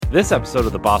This episode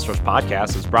of the Boss Rush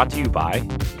Podcast is brought to you by,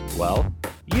 well,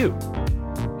 you.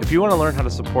 If you want to learn how to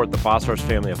support the Boss Rush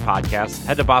family of podcasts,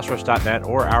 head to bossrush.net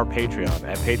or our Patreon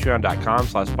at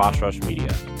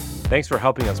patreon.com/bossrushmedia. Thanks for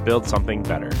helping us build something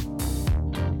better.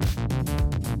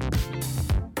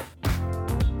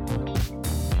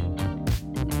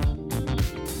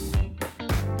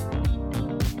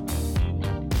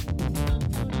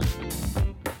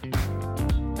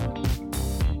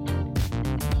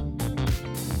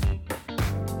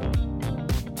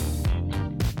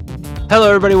 Hello,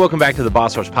 everybody. Welcome back to the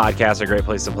Boss Rush Podcast, a great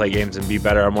place to play games and be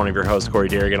better. I'm one of your hosts, Corey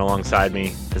Derrigan. Alongside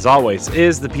me, as always,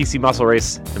 is the PC Muscle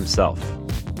Race himself,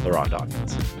 LeRon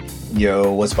Dawkins.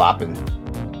 Yo, what's poppin'?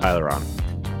 Hi, LeRon.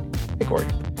 Hey, Corey.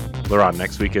 LeRon,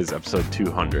 next week is episode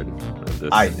 200 of this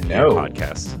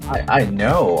podcast. I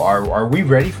know. Are we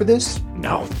ready for this?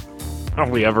 No. Are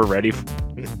we ever ready?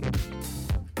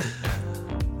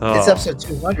 It's episode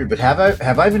 200, but have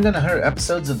I even done 100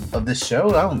 episodes of this show?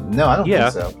 I don't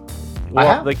think so.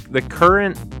 Well, the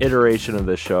current iteration of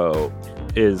the show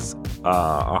is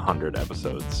 100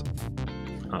 episodes.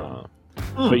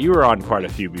 But you were on quite a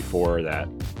few before that.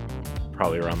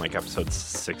 Probably around like episode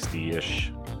 60-ish.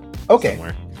 Okay.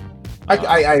 Somewhere.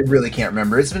 I really can't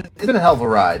remember. It's been a hell of a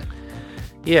ride.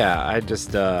 Yeah, I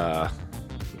just I'm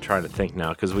trying to think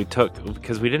now because we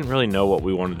didn't really know what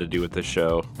we wanted to do with the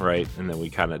show, right? And then we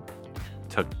kind of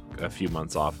took a few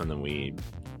months off, and then we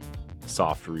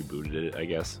soft rebooted it, I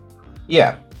guess.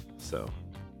 Yeah. So,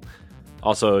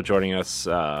 also joining us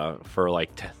for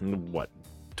like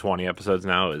 20 episodes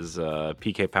now is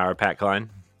PK Power Pat Klein.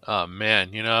 Oh man,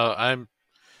 I'm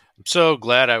so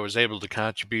glad I was able to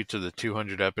contribute to the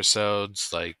 200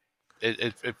 episodes. Like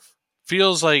it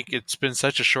feels like it's been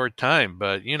such a short time,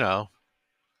 but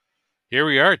here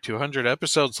we are, 200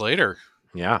 episodes later.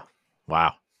 Yeah.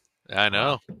 Wow. I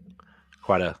know.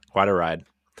 Quite a ride.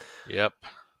 Yep.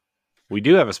 We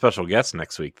do have a special guest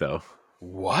next week, though.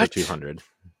 What? For 200.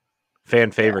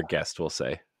 Fan favorite guest, we'll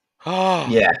say. Oh,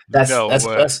 yeah, that's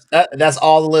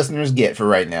all the listeners get for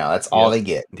right now. That's all they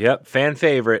get. Yep, fan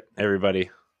favorite, everybody.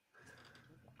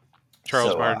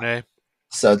 Charles Martinet.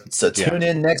 So tune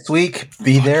in next week.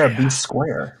 Be there or be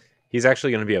square. He's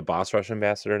actually going to be a Boss Rush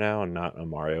ambassador now and not a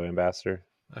Mario ambassador.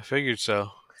 I figured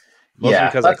so. Mostly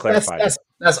because I clarified.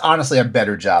 That's honestly a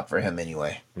better job for him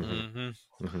anyway.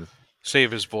 Mm-hmm. Mm-hmm.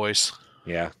 Save his voice.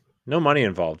 Yeah. No money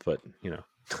involved, but,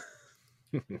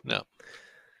 No.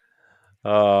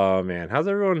 Oh, man. How's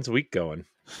everyone's week going?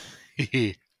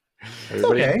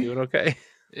 Everybody doing okay?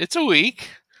 It's a week.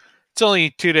 It's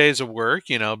only 2 days of work,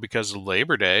 because of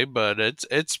Labor Day, but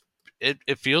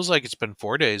it feels like it's been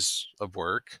 4 days of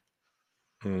work.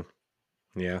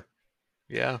 Yeah.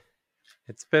 Yeah.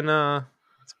 It's been a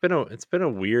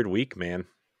weird week, man.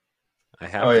 I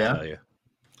have to tell you.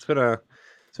 It's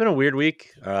been a weird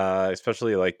week,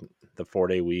 especially like the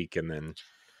 4-day week, and then,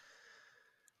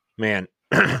 man,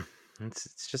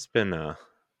 it's just been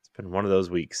one of those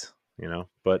weeks,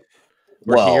 But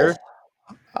we're here.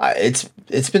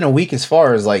 It's been a week as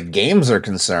far as like games are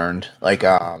concerned. Like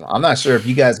I'm not sure if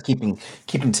you guys are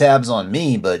keeping tabs on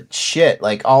me, but shit,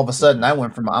 like all of a sudden I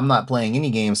went from I'm not playing any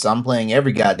games to I'm playing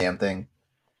every goddamn thing.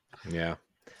 Yeah,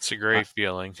 it's a great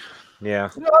feeling.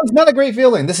 Yeah, no, it's not a great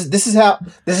feeling. This is how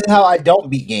I don't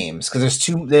beat games because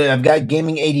I've got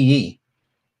gaming ADD.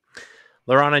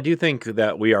 LeRon, I do think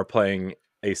that we are playing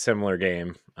a similar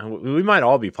game. We might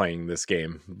all be playing this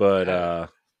game, but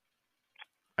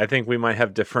I think we might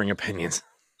have differing opinions.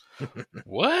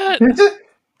 What?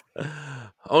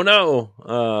 Oh no!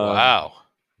 Wow!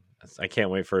 I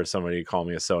can't wait for somebody to call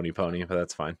me a Sony pony, but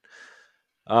that's fine.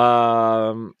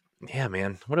 Yeah,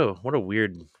 man, what a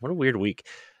weird week.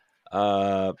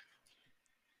 I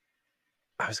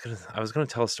was gonna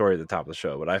tell a story at the top of the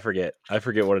show, but I forget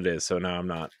what it is. So now I'm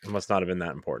not. It must not have been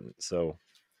that important. So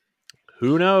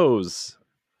who knows?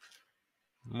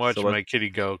 I'm watching my kitty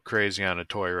go crazy on a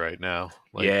toy right now.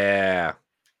 Like, yeah,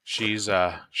 she's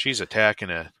attacking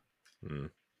it.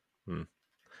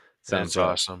 Sounds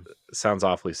awesome. Sounds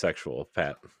awfully sexual,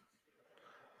 Pat.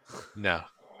 No,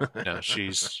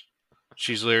 she's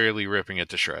literally ripping it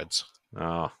to shreds.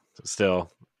 Oh, still.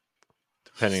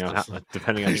 Depending on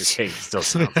your take, still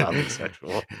sounds awfully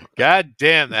sexual. God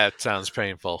damn, that sounds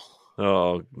painful.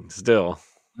 Oh, still.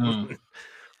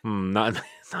 Not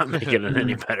making it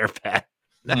any better, Pat.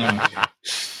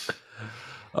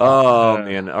 Oh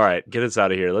man! All right, get us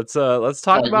out of here. Let's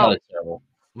talk about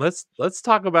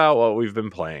what we've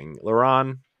been playing.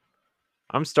 LeRon,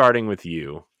 I'm starting with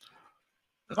you.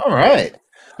 All right.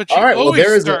 But you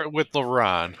always start with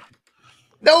LeRon.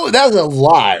 No, that was a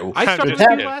lie. I started just with you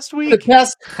kidding. last The week.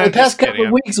 past I'm just couple kidding.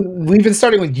 of weeks, we've been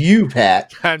starting with you,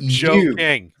 Pat. I'm You.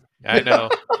 joking. I know.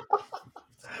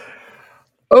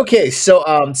 Okay, so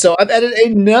I've added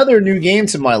another new game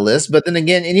to my list, but then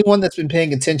again, anyone that's been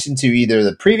paying attention to either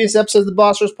the previous episode of the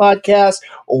Boss Rush podcast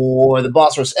or the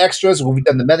Boss Rush Extras, where we've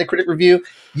done the Metacritic review,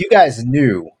 you guys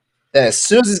knew that as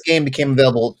soon as this game became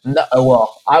available,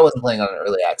 well, I wasn't playing on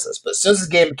early access, but as soon as this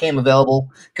game became available,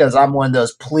 because I'm one of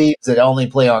those plebes that only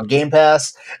play on Game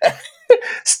Pass,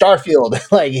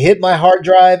 Starfield like hit my hard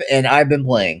drive, and I've been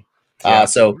playing. Yeah.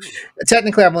 So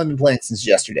technically, I've only been playing since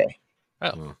yesterday.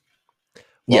 Oh.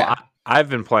 Well, Yeah. I've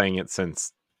been playing it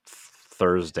since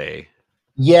Thursday.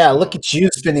 Yeah, so. Look at you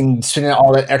spending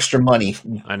all that extra money.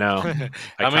 I know.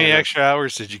 How many extra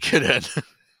hours did you get in?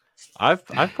 I've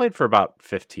played for about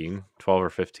 12 or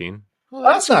 15. Well,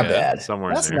 that's not bad.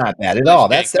 Somewhere that's in there. Not bad at all.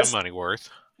 That's some money worth.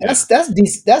 That's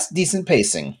decent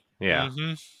pacing. Yeah.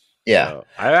 Mm-hmm. Yeah. So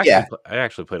I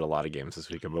actually played a lot of games this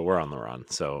weekend, but we're on the run.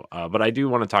 So, but I do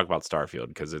want to talk about Starfield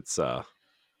because it's well,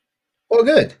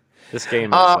 good. This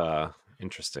game is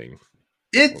interesting.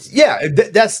 That's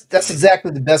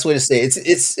exactly the best way to say it.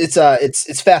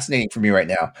 It's fascinating for me right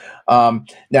now.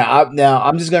 Now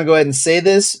I'm just gonna go ahead and say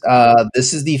this.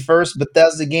 This is the first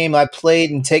Bethesda game I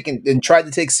played and tried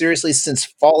to take seriously since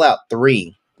Fallout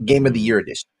 3 Game of the Year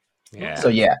edition. Yeah.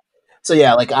 So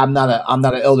yeah, like I'm not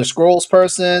an Elder Scrolls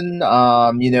person.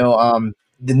 The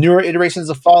newer iterations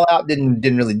of Fallout didn't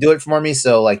really do it for me.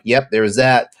 So like, yep, there was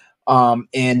that. And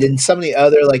then some of the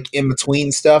other like in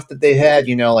between stuff that they had,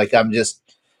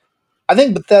 I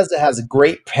think Bethesda has a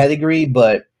great pedigree,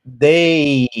 but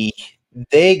they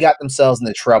got themselves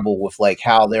into trouble with like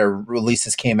how their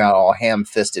releases came out all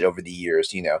ham-fisted over the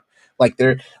years. Like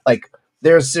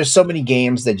there's so many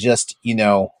games that just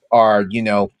are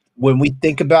when we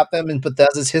think about them in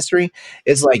Bethesda's history,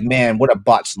 it's like, man, what a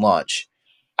botched launch.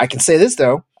 I can say this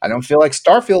though, I don't feel like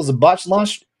Starfield is a botched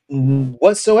launch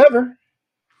whatsoever.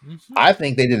 Mm-hmm. I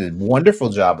think they did a wonderful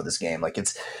job with this game. Like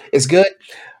it's good.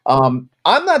 I'm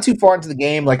not too far into the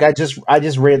game. Like I just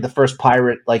raided the first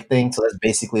pirate like thing, so that's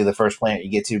basically the first planet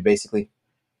you get to. Basically,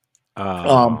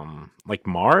 like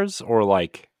Mars or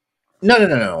like no.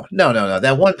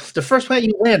 That one, the first planet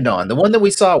you land on, the one that we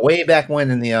saw way back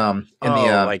when in the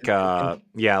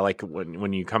like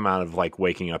when you come out of like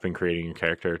waking up and creating your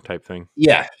character type thing.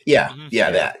 Yeah.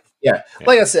 That. Yeah.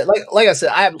 Like I said,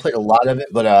 I haven't played a lot of it,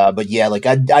 but yeah, like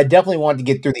I definitely wanted to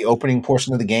get through the opening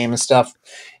portion of the game and stuff,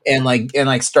 and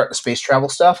start the space travel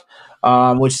stuff,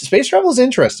 which space travel is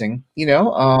interesting.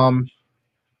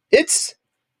 It's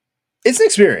an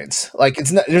experience. Like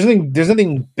it's not there's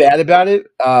nothing bad about it.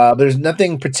 There's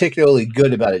nothing particularly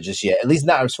good about it just yet. At least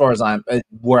not as far as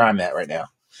where I'm at right now.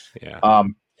 Yeah.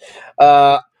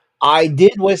 I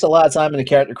did waste a lot of time in the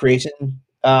character creation.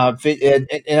 And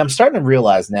I'm starting to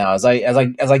realize now, as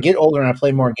I get older and I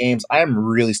play more games, I am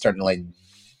really starting to like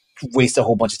waste a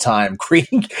whole bunch of time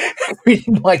creating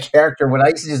my character when I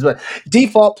used to just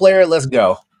default player, let's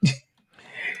go.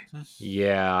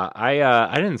 Yeah,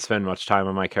 I didn't spend much time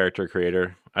on my character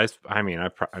creator. I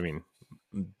mean,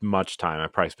 much time. I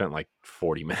probably spent like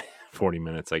 40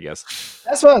 minutes, I guess.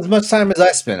 That's about as much time as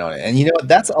I spent on it, and you know what?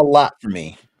 That's a lot for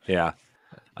me. Yeah.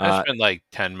 I spent like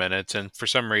 10 minutes, and for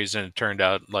some reason, it turned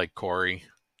out like Corey.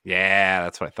 Yeah,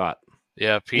 that's what I thought.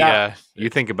 Yep. You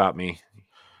think about me.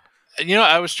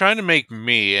 I was trying to make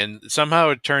me, and somehow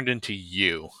it turned into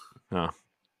you. Oh.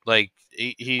 Like,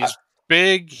 he's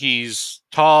big, he's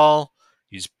tall,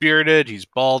 he's bearded, he's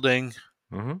balding.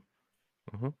 Mm-hmm.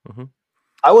 Mm-hmm. Mm-hmm.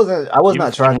 I was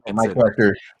not trying to make my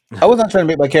character. I was not trying to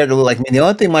make my character look like me. The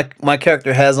only thing my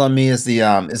character has on me is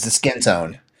the skin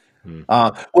tone.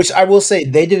 Which I will say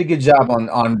they did a good job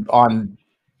on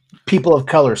people of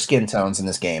color skin tones in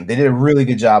this game. They did a really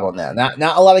good job on that.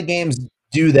 Not a lot of games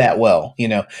do that well,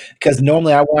 because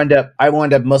normally I wind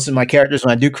up most of my characters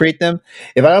when I do create them.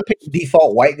 If I don't pick the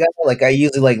default white guy, like I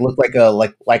usually look like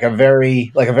a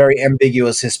very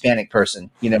ambiguous Hispanic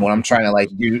person. When I'm trying to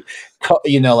do,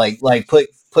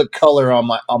 put color on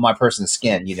my person's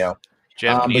skin.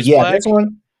 Japanese but yeah, black? this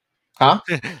one. Huh?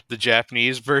 The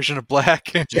Japanese version of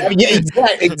black? Yeah,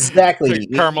 exactly.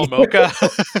 Caramel mocha?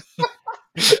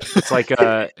 It's like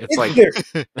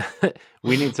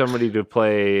we need somebody to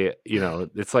play,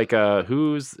 it's like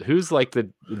who's like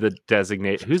the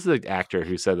designate, who's the actor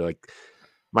who said like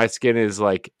my skin is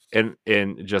like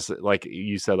in just like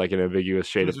you said, like an ambiguous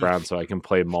shade of brown, so I can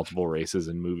play multiple races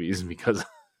in movies because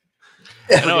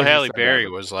I know Halle Berry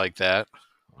was like that.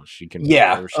 Well, she can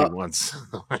whatever she wants.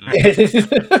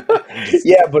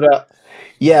 Yeah, but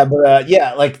Yeah, but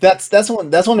like that's one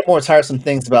of the more tiresome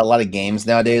things about a lot of games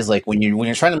nowadays. Like when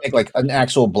you're trying to make like an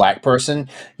actual black person,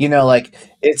 like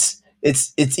it's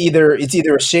either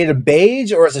a shade of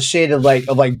beige or it's a shade of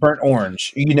burnt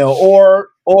orange, or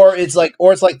it's like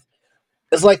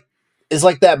it's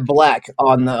like that black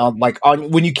on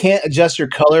when you can't adjust your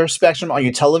color spectrum on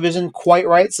your television quite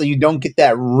right, so you don't get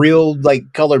that real like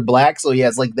colored black. So yeah,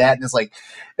 it's like that, and it's like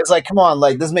come on,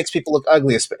 like this makes people look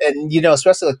ugly, and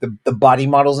especially like the body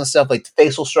models and stuff, like the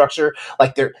facial structure,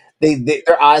 like their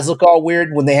eyes look all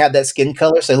weird when they have that skin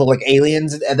color, so they look like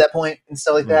aliens at that point and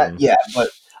stuff like that. Yeah, but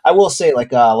I will say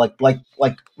like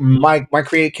my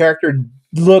created character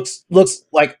looks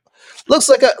like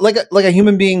a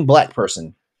human being black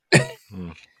person.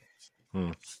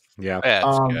 Yeah,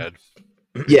 That's good.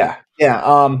 Yeah.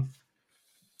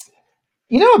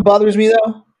 You know what bothers me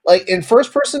though? Like in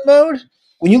first person mode,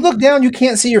 when you look down, you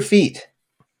can't see your feet.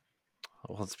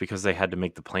 Well, it's because they had to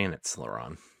make the planets,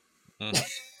 Laron.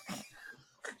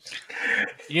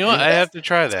 You know what? I have to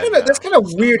try that. That's kind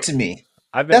of weird to me.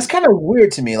 That's kind of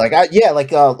weird to me. Like I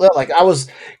was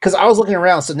because I was looking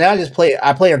around. So now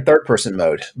I play in third person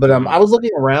mode. But I was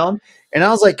looking around and I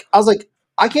was like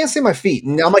I can't see my feet.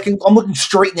 And I'm looking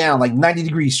straight down, like 90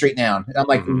 degrees straight down. And I'm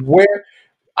like, where?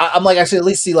 I'm like I should at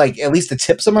least see like at least the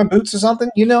tips of my boots or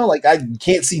something. Like I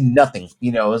can't see nothing.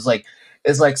 It's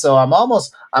like so I'm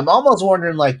almost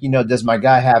wondering like does my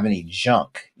guy have any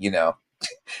junk?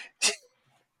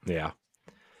 Yeah.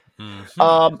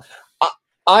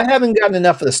 I haven't gotten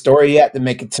enough of the story yet to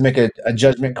make a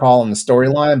judgment call on the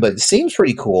storyline, but it seems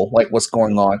pretty cool, like what's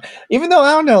going on. Even though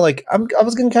I don't know, like I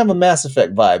was getting kind of a Mass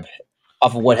Effect vibe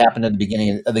off of what happened at the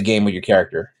beginning of the game with your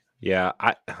character. Yeah,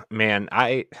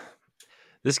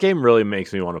 this game really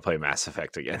makes me want to play Mass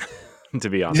Effect again. To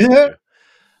be honest with you,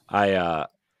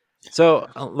 so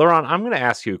Laurent, I'm going to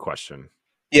ask you a question.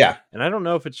 Yeah, and I don't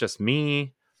know if it's just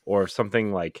me or if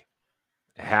something like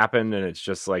happened and it's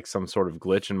just like some sort of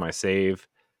glitch in my save.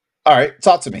 All right,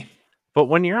 talk to me. But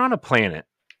when you're on a planet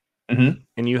and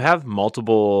you have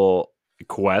multiple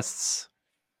quests,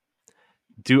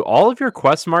 do all of your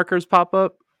quest markers pop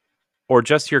up or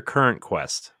just your current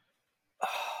quest?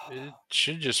 It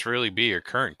should just really be your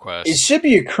current quest. It should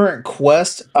be your current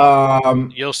quest.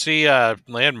 You'll see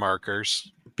land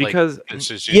markers because like, this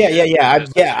is I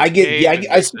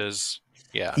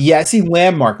see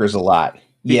land markers a lot.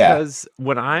 Because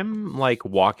when I'm like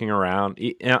walking around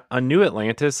on New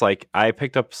Atlantis, like I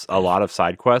picked up a lot of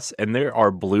side quests and there are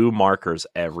blue markers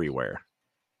everywhere.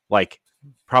 Like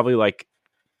probably like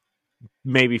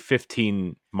maybe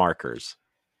 15 markers.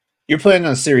 You're playing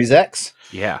on Series X?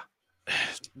 Yeah.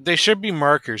 They should be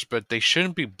markers, but they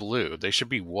shouldn't be blue. They should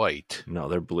be white. No,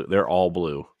 they're blue. They're all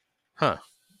blue. Huh.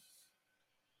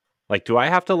 Like, do I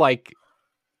have to like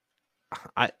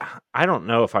I don't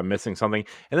know if I'm missing something.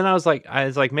 And then I was like,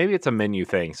 maybe it's a menu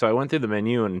thing. So I went through the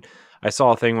menu and I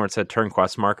saw a thing where it said turn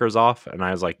quest markers off. And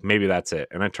I was like, maybe that's it.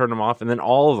 And I turned them off and then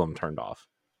all of them turned off.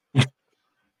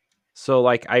 So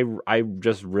like, I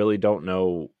just really don't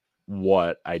know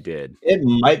what I did. It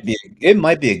might be a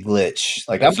glitch.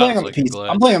 Like I'm playing on the PC.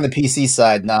 I'm playing on the PC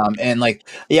side now. And like,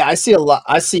 yeah, I see a lot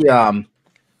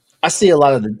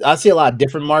of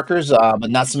different markers,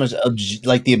 but not so much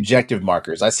like the objective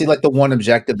markers. I see like the one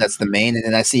objective that's the main, and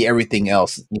then I see everything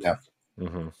else.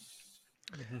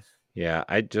 Yeah,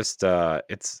 I just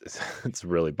it's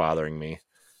really bothering me.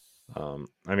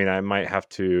 I mean, I might have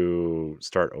to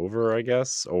start over, I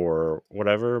guess, or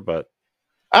whatever. But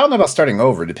I don't know about starting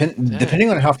over. Depending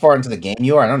on how far into the game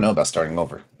you are, I don't know about starting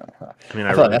over. I mean,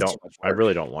 I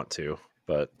really don't want to.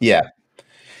 But yeah.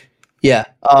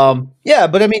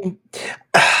 But I mean,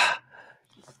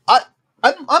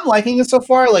 I'm liking it so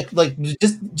far. Like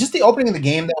just the opening of the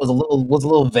game that was a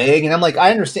little vague, and I'm like,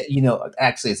 I understand.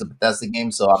 Actually, it's a Bethesda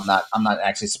game, so I'm not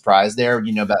actually surprised there.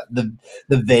 About the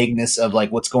vagueness of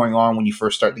like what's going on when you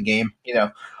first start the game.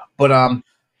 But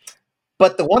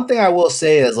the one thing I will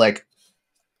say is like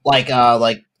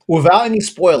without any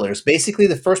spoilers, basically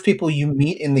the first people you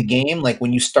meet in the game, like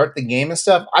when you start the game and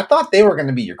stuff, I thought they were going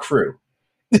to be your crew.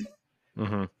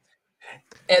 Mm-hmm.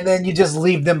 And then you just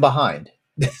leave them behind.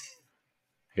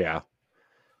 Yeah.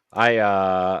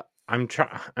 I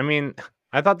mean,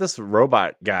 I thought this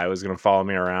robot guy was going to follow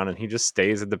me around and he just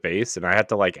stays at the base and I had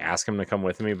to like ask him to come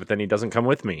with me, but then he doesn't come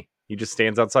with me. He just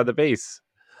stands outside the base.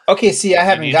 Okay, see, I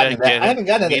haven't gotten to that.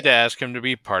 You need to ask him to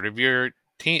be part of your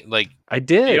team. Like I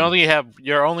did.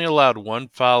 You're only allowed one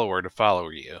follower to follow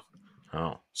you.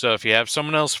 Oh. So if you have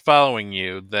someone else following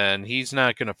you, then he's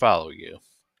not going to follow you.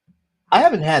 I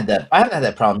haven't had that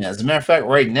problem yet. As a matter of fact,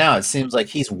 right now it seems like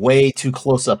he's way too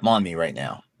close up on me right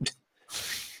now.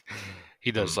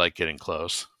 He does like getting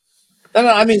close. No,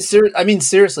 I mean,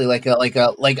 seriously, like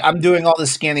I'm doing all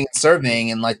this scanning and surveying,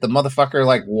 and like the motherfucker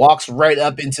like walks right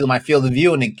up into my field of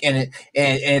view, and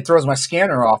it throws my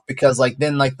scanner off because like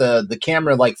then like the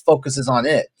camera like focuses on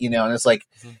it, and it's like,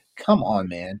 come on,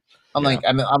 man. I'm like,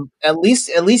 I'm at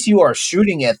least you are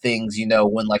shooting at things,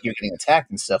 when like you're getting attacked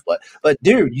and stuff. But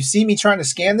dude, you see me trying to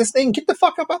scan this thing? Get the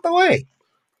fuck up out the way.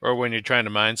 Or when you're trying to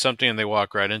mine something and they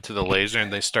walk right into the laser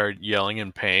and they start yelling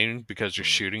in pain because you're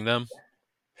shooting them.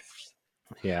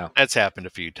 Yeah, that's happened a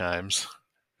few times.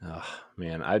 Oh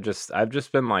man, I've just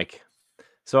been like,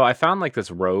 so I found like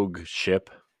this rogue ship,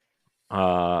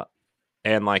 and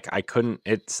like I couldn't.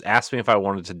 It's asked me if I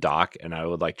wanted to dock, and I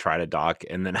would like try to dock,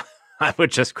 and then I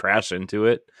would just crash into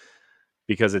it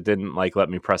because it didn't like let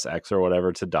me press X or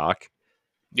whatever to dock.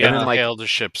 Yeah, and then, like, hail the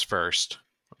ships first.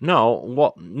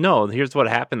 No. Here's what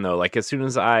happened though. Like as soon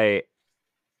as I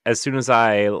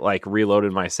like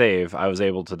reloaded my save, I was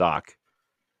able to dock.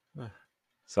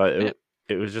 So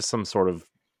it was just some sort of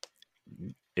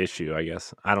issue, I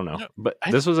guess. I don't know. But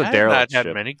this was a derelict ship. I've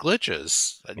not had many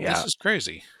glitches. Yeah. This is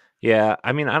crazy. Yeah,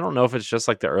 I mean, I don't know if it's just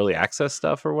like the early access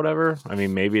stuff or whatever. I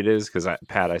mean, maybe it is because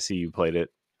Pat, I see you played it.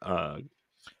 I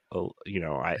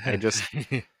just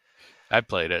I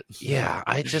played it. Yeah,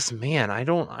 I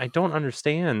don't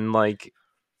understand like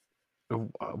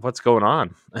what's going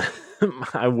on.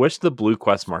 I wish the blue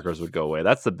quest markers would go away.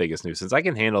 That's the biggest nuisance. I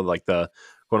can handle like the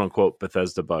quote unquote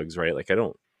Bethesda bugs, right? Like I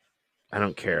don't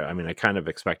care. I mean, I kind of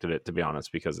expected it, to be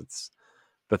honest, because it's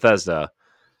Bethesda.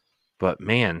 But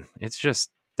man, it's just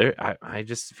there. I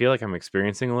just feel like I'm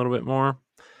experiencing a little bit more.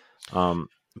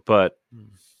 But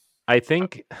I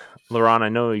think, Laurent, I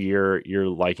know you're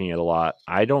liking it a lot.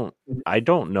 I don't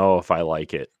know if I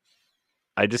like it.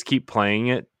 I just keep playing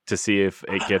it to see if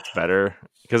it gets better.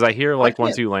 Because I hear like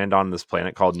once you land on this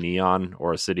planet called Neon,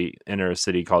 or enter a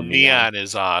city called Neon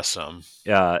is awesome.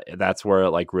 Yeah, that's where it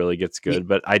like really gets good.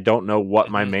 But I don't know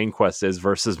what my main quest is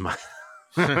versus my.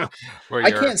 I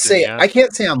can't say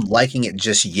I'm liking it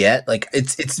just yet. Like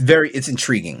it's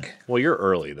intriguing. Well, you're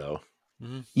early though.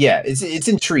 Yeah, it's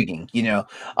intriguing,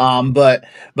 But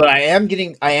I am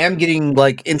getting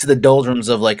like into the doldrums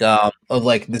of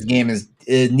this game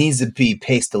it needs to be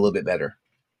paced a little bit better.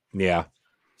 Yeah.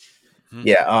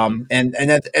 Yeah, and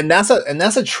that's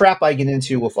a trap I get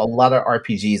into with a lot of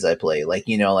RPGs I play. Like,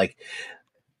 like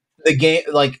the game,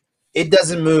 like it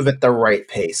doesn't move at the right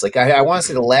pace. Like I want to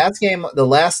say the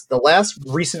last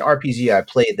recent RPG I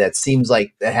played that seems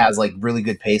like that has like really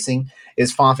good pacing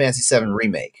is Final Fantasy VII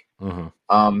Remake.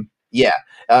 Mm-hmm.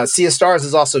 Sea of Stars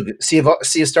is also good. Sea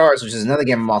of Stars, which is another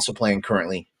game I'm also playing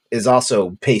currently, is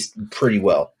also paced pretty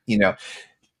well.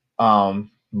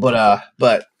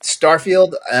 But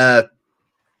Starfield,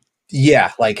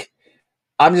 like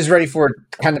I'm just ready for it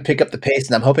to kind of pick up the pace,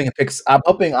 and I'm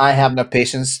hoping I have enough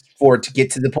patience for it to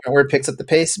get to the point where it picks up the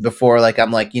pace before like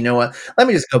I'm like, you know what? Let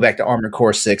me just go back to Armored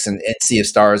Core 6 and Sea of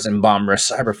Stars and Bomb Rush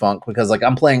Cyberpunk, because like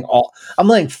I'm playing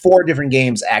 4 different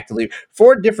games actively,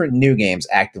 4 different new games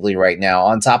actively right now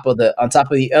on top of the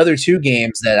other 2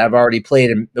 games that I've already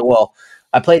played. And well,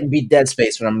 I played and beat Dead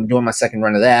Space, but I'm doing my second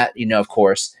run of that, of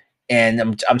course. And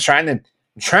I'm trying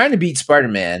to beat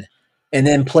Spider-Man and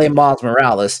then play Miles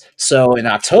Morales. So in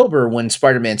October, when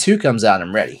Spider-Man 2 comes out,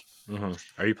 I'm ready. Mm-hmm.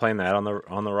 Are you playing that on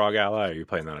the ROG Ally, or are you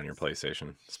playing that on your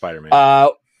PlayStation? Spider-Man.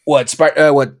 What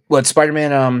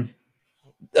Spider-Man?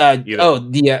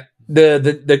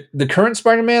 The current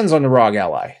Spider-Man's on the ROG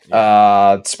Ally.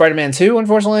 Yeah. Spider-Man 2,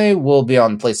 unfortunately, will be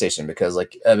on PlayStation because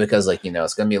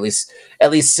it's gonna be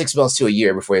at least 6 months to a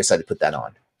year before they decide to put that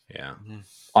on. Yeah,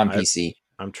 on PC.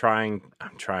 I'm trying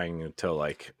to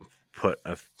like put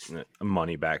a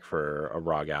money back for a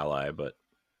ROG Ally, but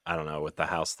I don't know, with the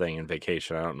house thing and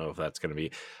vacation, I don't know if that's going to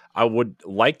be. I would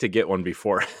like to get one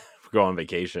before go on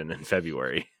vacation in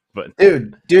February. But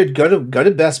dude, go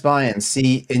to Best Buy and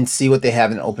see what they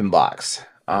have in open box.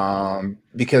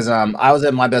 Because I was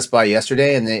at my Best Buy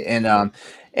yesterday, and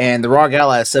the ROG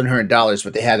Ally is $700,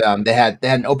 but they had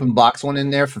an open box one in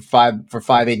there for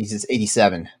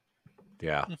 $587.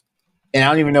 Yeah. And I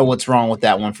don't even know what's wrong with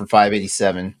that one for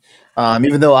 $587.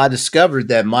 Even though I discovered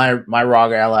that my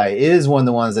ROG Ally is one of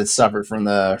the ones that suffered from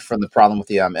the problem with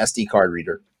the SD card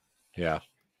reader. Yeah.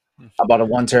 I bought a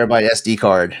 1 terabyte SD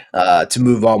card to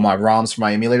move all my ROMs for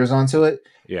my emulators onto it.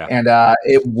 Yeah. And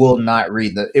it will not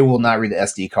read the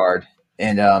SD card.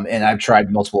 And I've tried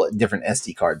multiple different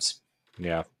SD cards.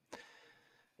 Yeah.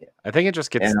 I think it just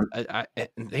gets.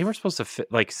 They were supposed to fit.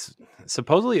 Like,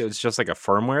 supposedly, it was just like a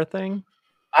firmware thing.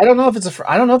 I don't know if it's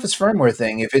firmware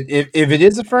thing. If it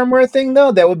is a firmware thing,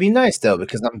 though, that would be nice, though,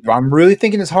 because I'm really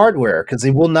thinking it's hardware, because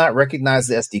they will not recognize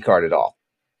the SD card at all.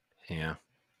 Yeah.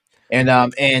 And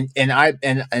I'm an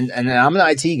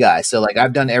IT guy, so like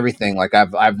I've done everything. Like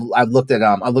I've looked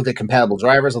at compatible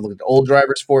drivers, I've looked at old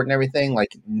drivers for it and everything.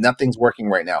 Like nothing's working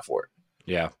right now for it.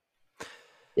 Yeah.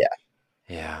 Yeah.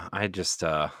 Yeah. I just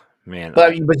man.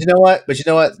 But you know what?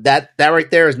 That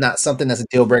right there is not something that's a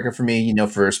deal breaker for me. You know,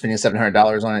 for spending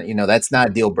 $700 on it, you know, that's not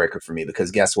a deal breaker for me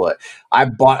because guess what? I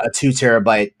bought a 2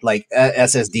 terabyte like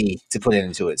SSD to put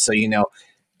into it. So you know,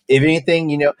 if anything,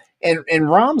 you know, and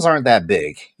ROMs aren't that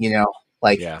big. You know,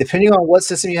 like depending on what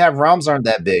system you have, ROMs aren't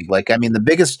that big. Like I mean, the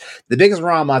biggest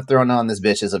ROM I've thrown on this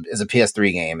bitch is a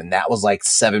PS3 game, and that was like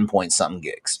 7 point something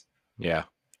gigs. Yeah.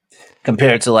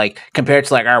 Compared to like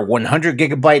our 100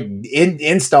 gigabyte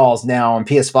installs now on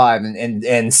PS5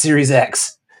 and Series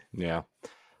X. Yeah.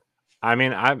 I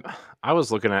mean, I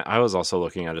was also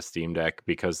looking at a Steam Deck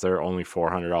because they're only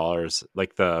 $400,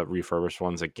 like the refurbished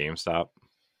ones at GameStop.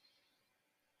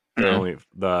 They're only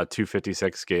the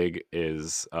 256 gig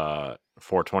is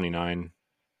 $429.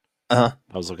 I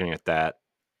was looking at that.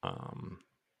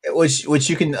 Which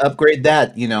you can upgrade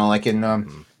that, you know, like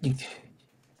in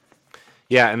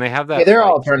yeah, and they have that. Yeah, there are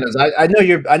alternatives. I know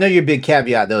your big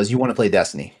caveat though is you want to play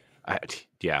Destiny.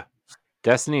 Yeah,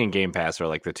 Destiny and Game Pass are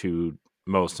like the two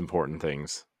most important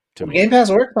things to me. Game Pass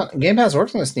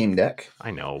works on a Steam Deck.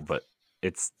 I know, but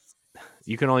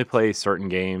you can only play certain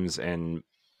games, and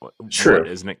true,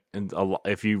 isn't it?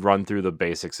 If you run through the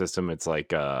basic system, it's like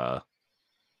the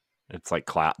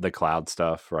cloud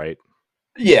stuff, right?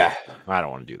 Yeah, I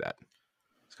don't want to do that.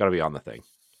 It's got to be on the thing.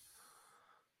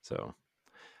 So.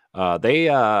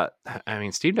 I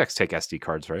mean, Steam Decks take SD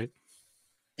cards, right?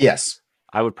 Yes.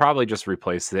 I would probably just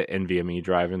replace the NVMe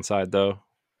drive inside though,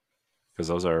 because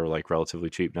those are like relatively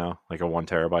cheap now, like a 1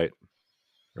 terabyte.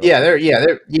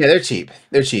 They're cheap.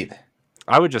 They're cheap.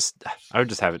 I would just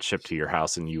have it shipped to your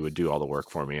house, and you would do all the work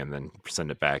for me, and then send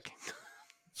it back.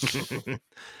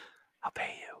 I'll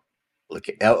pay you.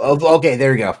 Okay,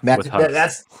 there you go.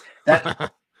 That's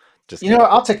just you know,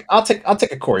 I'll take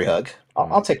a Corey hug.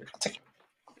 I'll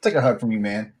take a hug from you,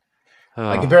 man.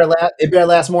 Like it better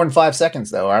last more than 5 seconds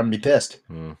though, or I'm gonna be pissed.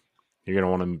 You're gonna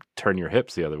want to turn your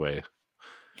hips the other way.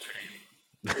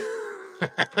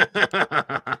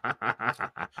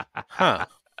 Huh.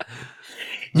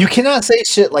 You cannot say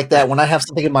shit like that when I have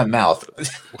something in my mouth.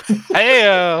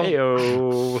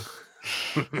 Heyo.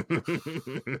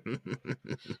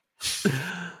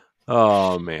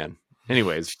 Oh man.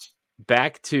 Anyways,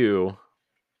 back to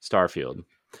Starfield.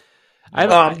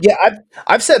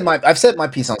 I've said my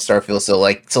piece on Starfield. So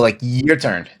like your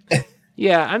turn.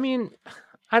 Yeah, I mean,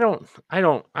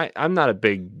 I'm not a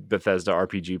big Bethesda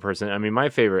RPG person. I mean, my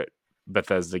favorite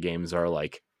Bethesda games are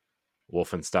like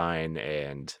Wolfenstein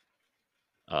and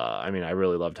I mean, I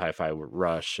really loved Hi-Fi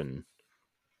Rush and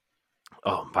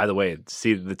by the way,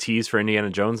 see the tease for Indiana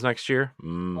Jones next year?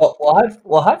 Well,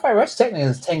 Hi-Fi Rush technically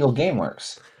is Tango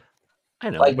Gameworks. I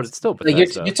know, but it's still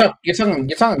Bethesda. You're talking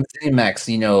ZeniMax,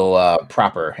 you know,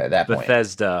 proper at that point.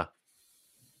 Bethesda.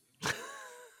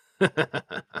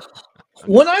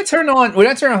 When I turn on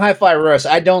Hi-Fi Rush,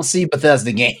 I don't see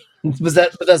Bethesda game.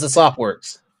 Bethesda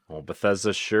Softworks. Well,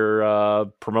 Bethesda's sure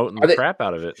promoting the crap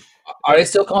out of it. Are they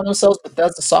still calling themselves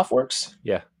Bethesda Softworks?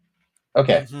 Yeah.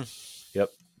 Okay. Mm-hmm. Yep.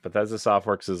 Bethesda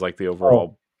Softworks is like the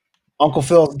overall. Uncle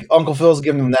Phil's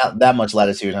giving them that much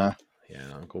latitude, huh?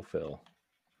 Yeah, Uncle Phil.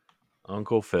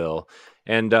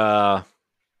 And I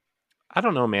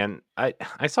don't know, man. I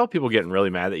saw people getting really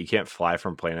mad that you can't fly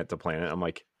from planet to planet. I'm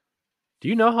like, do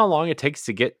you know how long it takes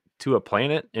to get to a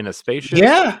planet in a spaceship?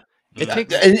 Yeah.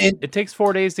 It takes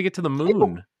 4 days to get to the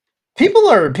moon. People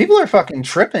are fucking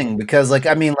tripping because like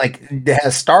I mean like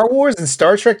has Star Wars and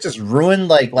Star Trek just ruined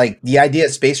like the idea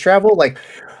of space travel? Like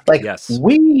yes.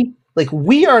 we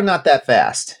are not that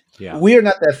fast. Yeah. We are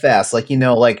not that fast. Like, you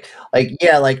know, like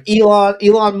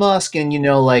Elon Musk and, you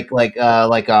know,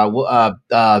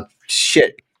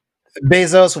 shit.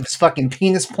 Bezos with his fucking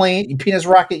penis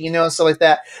rocket, you know, and stuff like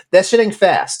that. That shit ain't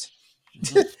fast.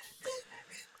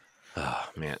 Oh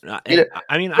man.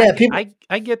 I mean,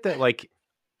 I get that like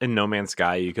in No Man's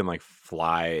Sky you can like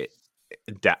fly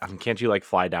down. Can't you like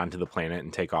fly down to the planet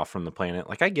and take off from the planet?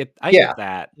 Like I get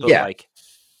that. But like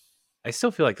I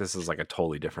still feel like this is like a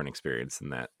totally different experience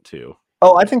than that too.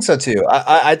 Oh, I think so too.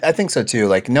 I think so too.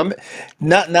 Like not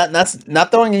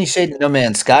throwing any shade at No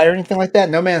Man's Sky or anything like that.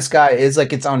 No Man's Sky is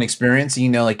like its own experience, you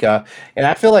know. Like, and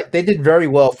I feel like they did very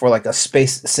well for like a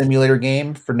space simulator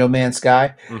game for No Man's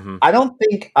Sky. Mm-hmm. I don't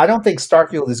think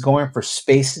Starfield is going for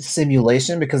space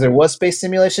simulation because there was space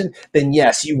simulation. Then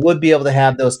yes, you would be able to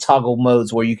have those toggle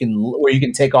modes where you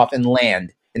can take off and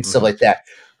land and stuff like that.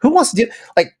 Who wants to do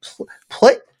like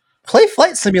play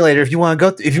Flight Simulator if you want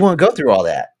to go through all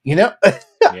that. Yeah.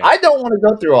 I don't want to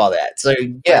go through all that. So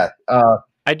yeah,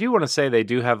 I do want to say they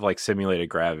do have like simulated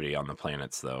gravity on the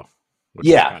planets though, which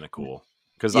is kind of cool.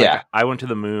 Because like I went to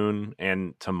the moon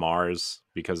and to Mars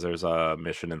because there's a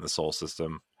mission in the Sol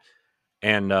system,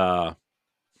 and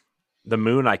the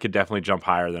moon I could definitely jump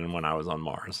higher than when I was on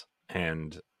Mars.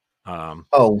 And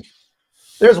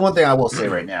there's one thing I will say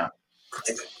right now.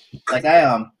 Like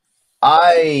I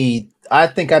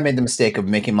think I made the mistake of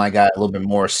making my guy a little bit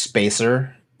more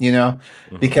spacer,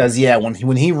 because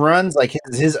when he runs, like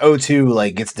his O2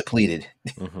 like gets depleted.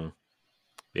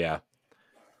 Yeah.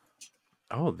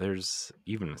 Oh, there's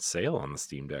even a sale on the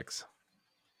Steam Decks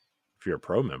if you're a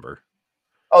pro member.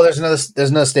 Oh, there's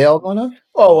no sale going on.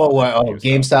 Oh,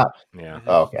 GameStop. Yeah.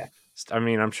 Oh, okay. I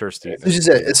mean, I'm sure Steve. As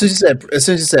soon as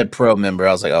you said pro member,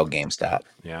 I was like, oh, GameStop.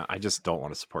 Yeah, I just don't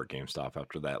want to support GameStop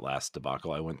after that last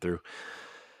debacle I went through.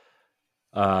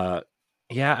 Yeah,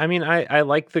 I mean, I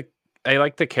like the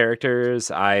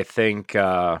characters. I think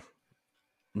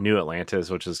New Atlantis,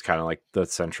 which is kind of like the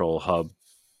central hub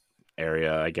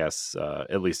area, I guess,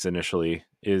 at least initially,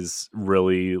 is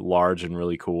really large and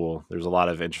really cool. There's a lot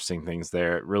of interesting things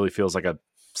there. It really feels like a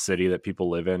city that people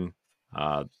live in.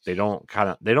 They don't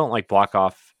like block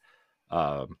off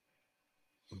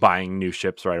buying new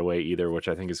ships right away either, which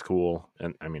I think is cool.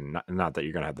 And I mean, not that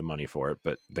you're gonna have the money for it,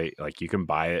 but they like you can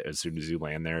buy it as soon as you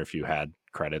land there if you had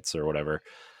credits or whatever.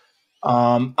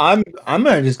 I'm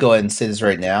gonna just go ahead and say this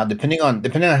right now. Depending on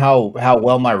how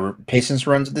well my patience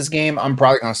runs with this game, I'm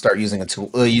probably gonna start using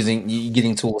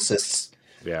getting tool assists.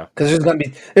 Yeah, because there's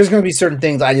gonna be certain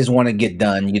things I just want to get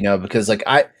done. Because like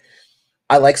I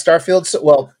like Starfield. So,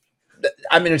 well,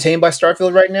 I'm entertained by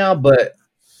Starfield right now, but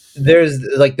there's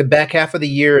like the back half of the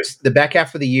year is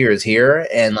here,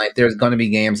 and like there's gonna be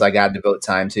games I gotta devote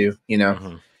time to.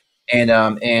 And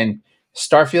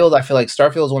Starfield, I feel like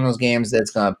Starfield is one of those games that's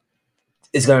gonna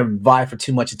vie for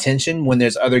too much attention when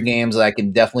there's other games that I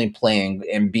can definitely play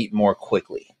and beat more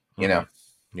quickly, Yeah.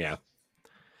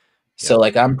 So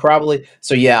like I'm probably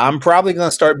going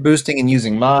to start boosting and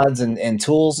using mods and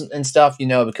tools and stuff,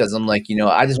 because I'm like,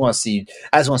 I just want to see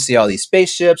all these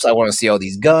spaceships. I want to see all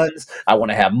these guns. I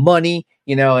want to have money,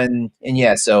 and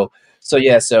yeah. So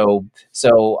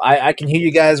I can hear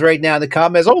you guys right now in the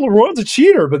comments. Oh, LeRon's a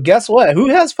cheater, but guess what? Who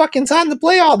has fucking time to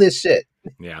play all this shit?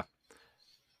 Yeah.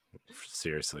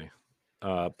 Seriously.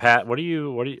 Pat,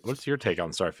 what's your take on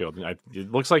Starfield?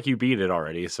 It looks like you beat it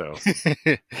already, so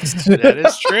that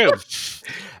is true.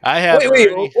 I have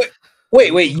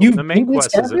wait. The main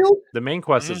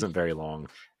quest isn't very long.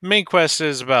 Main quest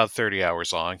is about 30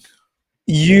 hours long.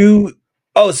 So you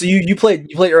played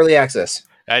early access.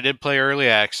 I did play early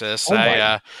access. Oh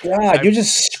my God, you're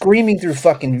just screaming through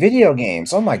fucking video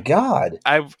games. Oh my God.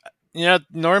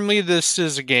 Normally this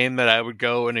is a game that I would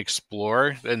go and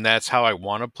explore, and that's how I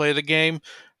want to play the game.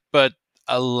 But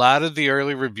a lot of the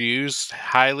early reviews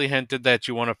highly hinted that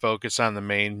you want to focus on the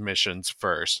main missions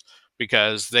first,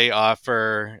 because they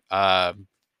offer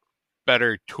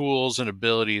better tools and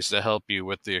abilities to help you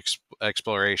with the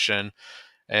exploration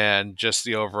and just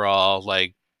the overall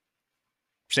like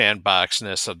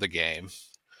sandboxness of the game.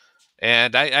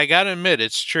 And I gotta admit,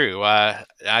 it's true. I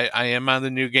am on the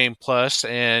New Game Plus,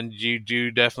 and you do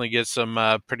definitely get some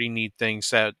pretty neat things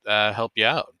that help you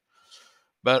out.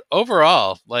 But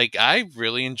overall, like, I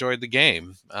really enjoyed the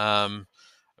game. I'm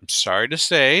sorry to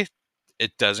say,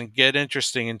 it doesn't get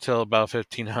interesting until about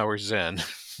 15 hours in.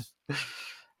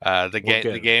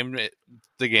 The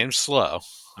game's slow.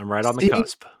 I'm right on the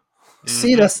cusp.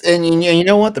 See, that's and you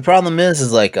know what the problem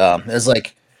is like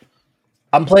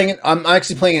I'm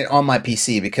actually playing it on my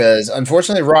PC because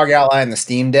unfortunately ROG Ally and the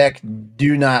Steam Deck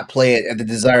do not play it at the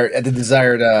desired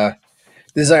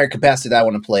capacity that I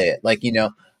want to play it. Like,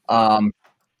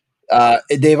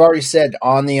 they've already said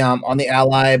on the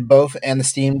Ally both and the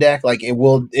Steam Deck, like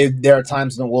there are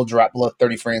times when it will drop below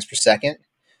 30 frames per second.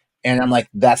 And I'm like,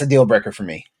 that's a deal breaker for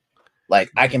me.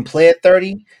 Like, I can play at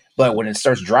 30, but when it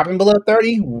starts dropping below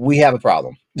 30, we have a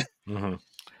problem. Mm-hmm.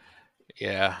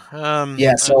 Yeah.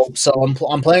 So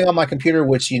I'm playing on my computer,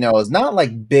 which is not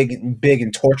like big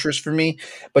and torturous for me,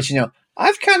 but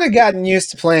I've kind of gotten used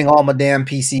to playing all my damn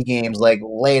PC games like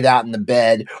laid out in the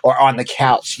bed or on the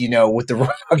couch, with the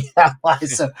ROG Ally.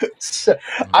 So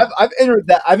I've entered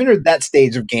that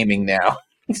stage of gaming now.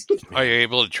 Are you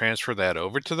able to transfer that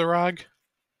over to the ROG?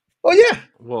 Oh yeah.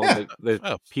 Well, yeah.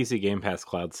 The PC Game Pass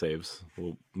cloud saves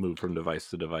will move from device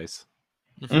to device.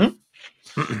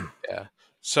 Mm-hmm. Yeah.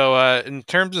 So in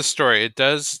terms of story,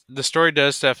 the story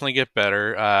does definitely get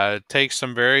better. It takes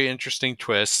some very interesting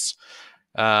twists.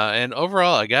 And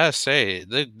overall, I gotta say,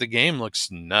 the game looks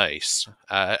nice.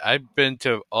 I've been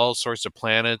to all sorts of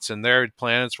planets, and there are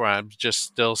planets where I'm just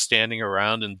still standing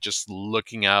around and just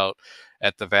looking out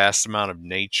at the vast amount of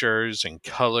natures and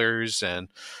colors, and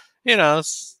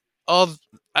all.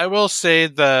 I will say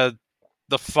the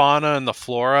fauna and the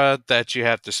flora that you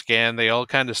have to scan, they all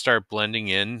kind of start blending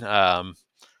in.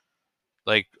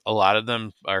 Like a lot of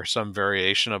them are some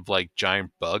variation of like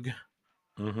giant bug,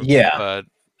 Mm-hmm. Yeah. but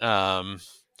um,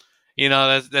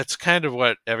 that's kind of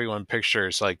what everyone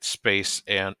pictures like space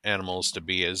and animals to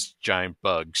be as giant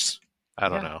bugs. I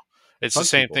don't Yeah, know. It's the bug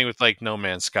same people. thing with like No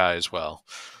Man's Sky as well.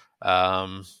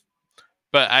 Um,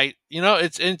 but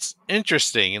it's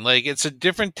interesting and like it's a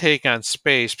different take on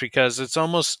space because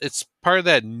it's part of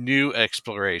that new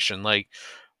exploration. Like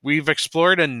we've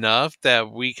explored enough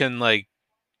that we can like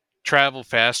travel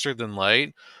faster than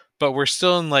light, but we're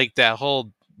still in like that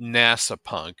whole NASA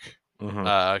punk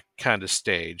Mm-hmm. kind of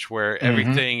stage where Mm-hmm.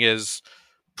 everything is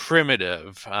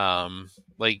primitive.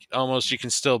 Like almost you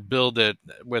can still build it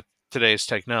with today's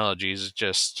technologies. It's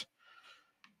just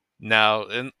now,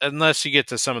 unless you get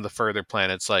to some of the further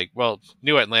planets, like, well,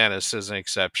 New Atlantis is an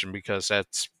exception because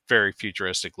that's very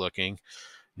futuristic looking.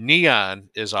 Neon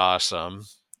is awesome.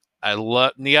 I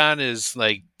love Neon is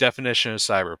like definition of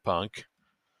cyberpunk.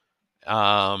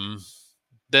 Um,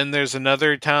 then there's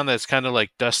another town that's kind of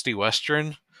like Dusty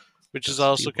Western, which is Dusty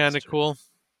also kind of Western. cool.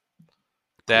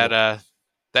 That Cool.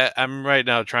 that I'm right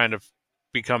now trying to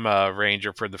become a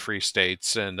ranger for the Free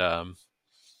States, and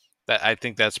that I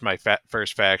think that's my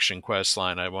first faction quest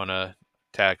line I want to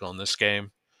tackle in this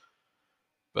game.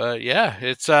 But yeah,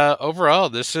 it's overall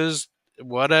this is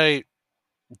what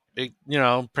pretty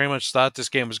much thought this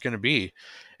game was going to be.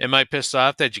 Am I pissed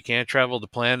off that you can't travel to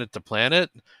planet?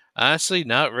 Honestly,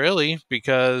 not really,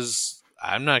 because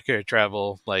I'm not going to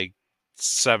travel like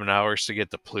 7 hours to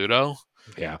get to Pluto.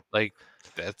 Yeah. Like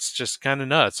that's just kind of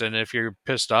nuts. And if you're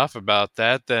pissed off about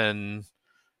that, then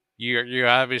you're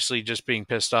obviously just being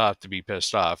pissed off to be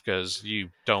pissed off because you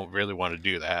don't really want to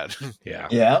do that. Yeah.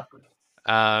 Yeah.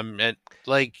 And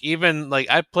like even like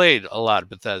I played a lot of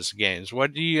Bethesda games.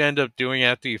 What do you end up doing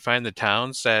after you find the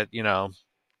towns that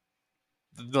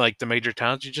like the major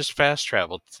towns? You just fast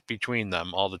travel between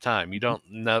them all the time. You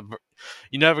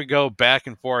never go back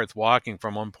and forth walking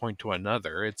from one point to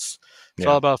another. It's all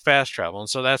Yeah. about fast travel, and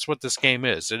so that's what this game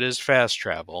is. It is fast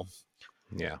travel.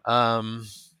 Yeah. Um,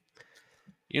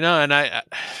 and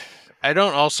I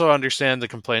don't also understand the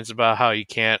complaints about how you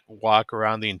can't walk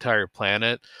around the entire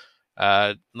planet.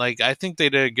 Like I think they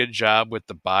did a good job with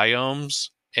the biomes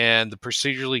and the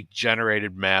procedurally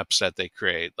generated maps that they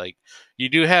create. Like you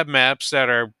do have maps that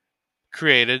are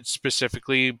created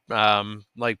specifically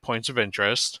like points of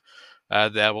interest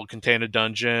that will contain a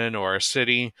dungeon or a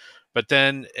city. But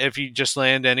then if you just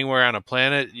land anywhere on a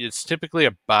planet, it's typically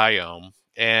a biome.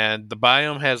 And the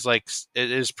biome has like,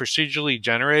 it is procedurally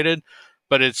generated,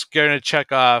 but it's going to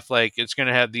check off, like, it's going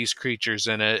to have these creatures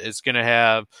in it. It's going to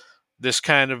have this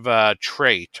kind of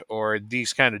trait or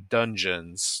these kind of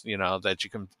dungeons, that you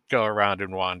can go around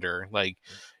and wander. Like,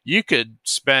 you could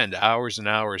spend hours and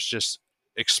hours just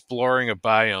exploring a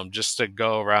biome just to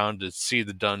go around to see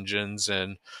the dungeons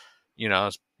and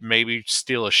maybe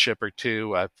steal a ship or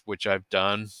two, which I've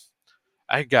done.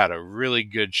 I got a really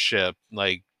good ship,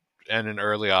 like, and an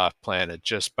early off planet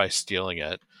just by stealing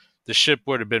it. The ship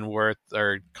would have been worth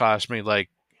or cost me like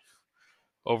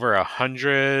over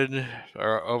 100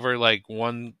 or over like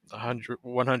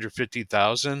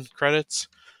 150,000 credits,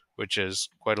 which is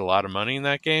quite a lot of money in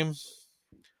that game.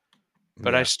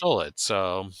 But I Yeah. stole it,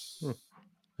 so Hmm.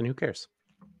 And who cares?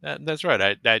 that's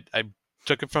right. I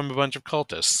took it from a bunch of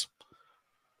cultists,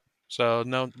 so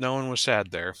no one was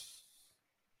sad there.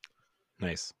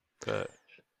 Nice. But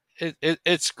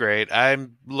it's great.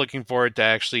 I'm looking forward to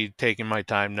actually taking my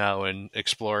time now and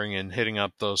exploring and hitting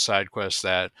up those side quests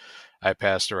that I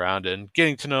passed around and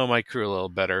getting to know my crew a little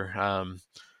better.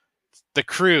 The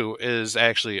crew is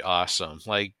actually awesome.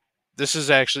 Like this is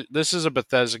a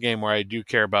Bethesda game where I do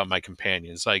care about my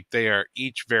companions. Like they are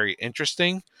each very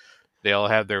interesting. They all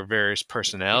have their various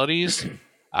personalities.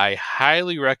 I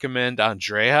highly recommend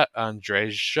Andreja.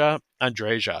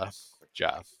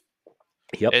 Ja.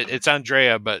 Yep. It's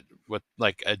Andrea, but with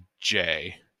like a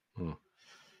J. Hmm.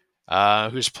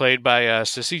 Who's played by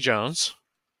Sissy Jones.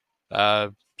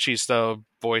 She's the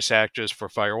voice actress for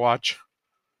Firewatch.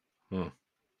 Hmm.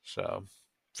 So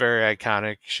very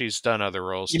iconic. She's done other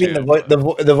roles You mean too. But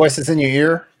the voice that's in your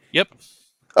ear? yep,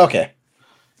 Okay.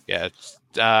 yeah.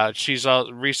 She's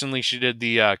all recently. She did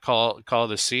the Call of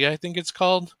the Sea. I think it's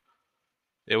called.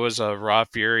 It was a Raw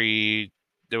Fury.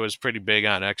 It was pretty big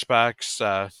on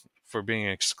Xbox for being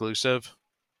exclusive.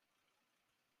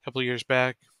 couple of years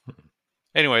back.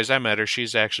 Anyways, I met her.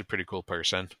 She's actually a pretty cool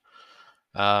person.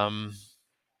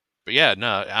 But yeah,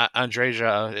 no,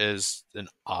 Andreja is an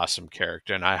awesome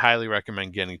character, and I highly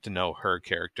recommend getting to know her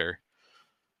character.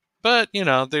 But,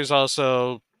 there's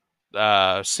also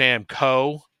Sam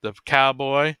Coe, the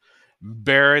cowboy,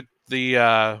 Barrett, the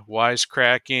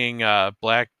wisecracking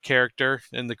black character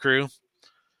in the crew.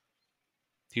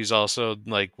 He's also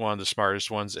like one of the smartest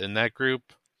ones in that group.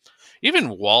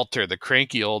 Even Walter, the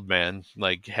cranky old man,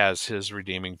 like has his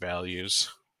redeeming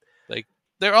values. Like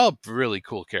they're all really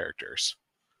cool characters.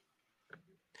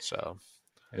 So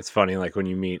it's funny, like when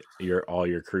you meet all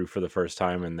your crew for the first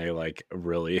time, and they like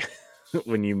really,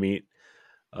 when you meet,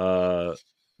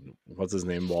 what's his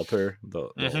name, Walter, the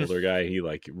older guy, he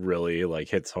like really like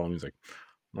hits home. He's like,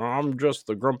 I'm just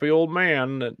the grumpy old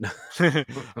man.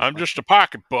 I'm just a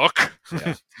pocketbook.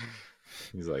 Yeah.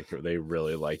 He's like, they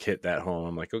really like hit that home.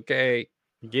 I'm like, okay,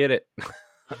 get it.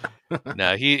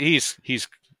 No, he's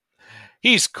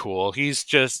cool. He's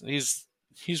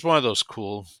one of those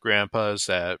cool grandpas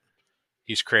that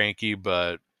he's cranky,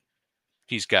 but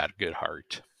he's got a good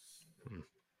heart.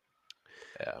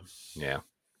 Yeah.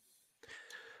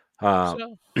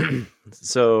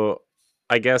 So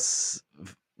I guess,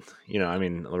 I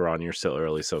mean, Laurent, you're still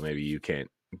early, so maybe you can't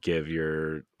give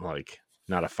your like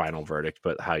not a final verdict,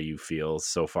 but how you feel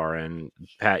so far. And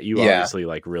Pat, you obviously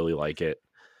like really like it.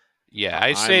 Yeah,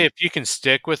 I say if you can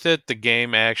stick with it, the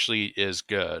game actually is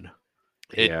good.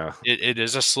 It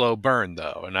is a slow burn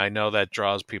though, and I know that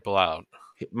draws people out.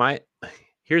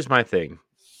 Here's my thing.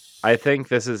 I think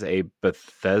this is a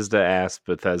Bethesda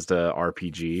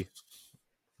RPG,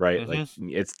 right? Like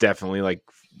it's definitely like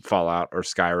Fallout or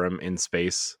Skyrim in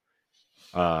space.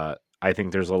 I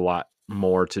think there's a lot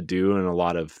more to do and a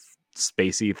lot of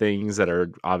spacey things that are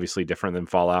obviously different than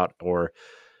Fallout or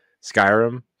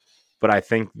Skyrim. But I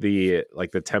think the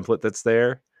template that's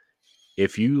there,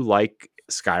 if you like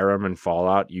Skyrim and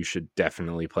Fallout, you should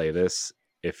definitely play this.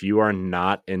 If you are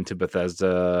not into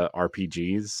Bethesda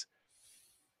RPGs,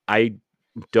 I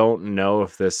don't know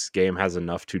if this game has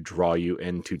enough to draw you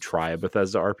in to try a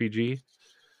Bethesda RPG.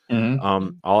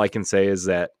 All I can say is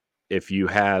that if you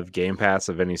have Game Pass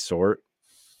of any sort,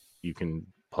 you can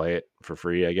play it for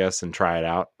free, I guess, and try it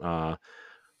out.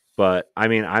 But I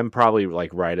mean, I'm probably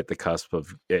like right at the cusp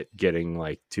of it getting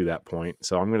like to that point.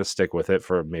 So I'm going to stick with it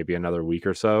for maybe another week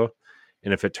or so.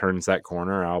 And if it turns that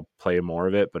corner, I'll play more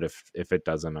of it. But if it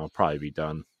doesn't, I'll probably be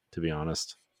done, to be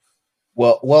honest.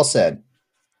 Well said.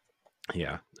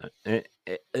 Yeah.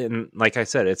 And like I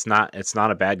said, it's not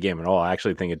a bad game at all. I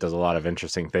actually think it does a lot of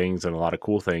interesting things and a lot of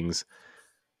cool things.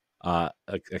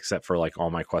 Except for like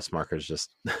all my quest markers just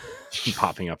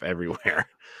popping up everywhere.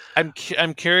 I'm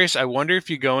curious. I wonder if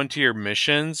you go into your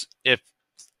missions, if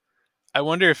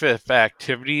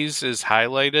activities is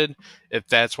highlighted, if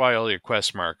that's why all your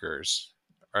quest markers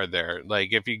are there.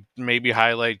 Like if you maybe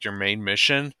highlight your main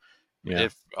mission,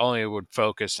 if only it would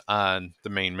focus on the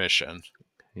main mission.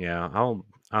 Yeah,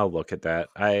 I'll look at that.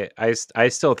 I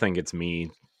still think it's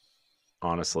me,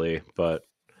 honestly, but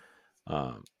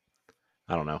I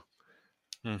don't know.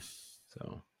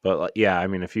 So, but yeah, I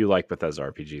mean, if you like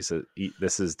Bethesda RPGs,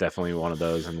 this is definitely one of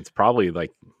those, and it's probably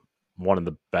like one of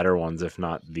the better ones, if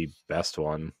not the best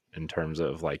one, in terms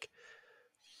of like,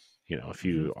 if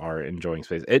you are enjoying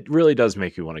space. It really does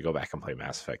make you want to go back and play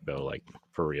Mass Effect, though, like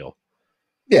for real.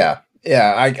 Yeah.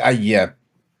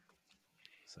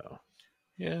 So.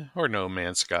 Yeah, or No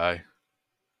Man's Sky.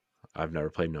 I've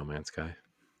never played No Man's Sky.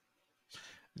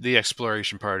 The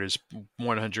exploration part is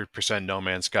 100% No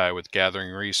Man's Sky with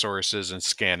gathering resources and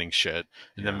scanning shit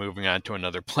and then moving on to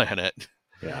another planet.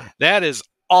 Yeah. That is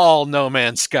all No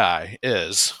Man's Sky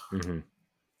is. Mm-hmm.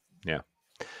 Yeah.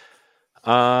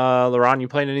 Laurent, you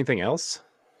playing anything else?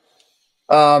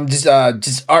 Just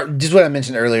what I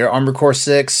mentioned earlier: Armored Core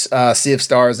 6, Sea of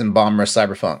Stars, and Bomber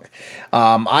Cyberpunk.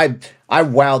 I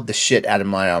wowed the shit out of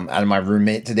my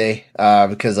roommate today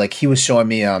because like he was showing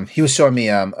me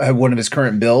one of his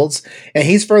current builds, and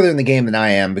he's further in the game than I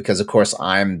am because of course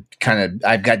I've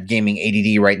got gaming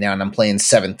ADD right now and I'm playing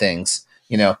 7 things,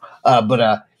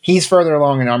 but he's further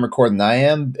along in Armored Core than I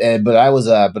am, but I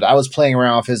was playing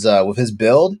around with his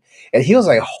build. And he was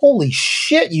like, "Holy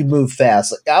shit, you move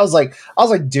fast!" I was like,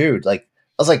 "Dude, I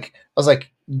was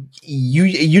like,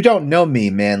 you don't know me,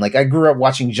 man. Like, I grew up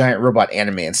watching giant robot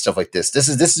anime and stuff like this. This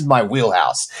is my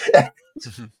wheelhouse."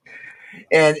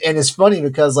 And it's funny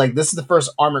because like this is the first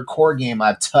Armored Core game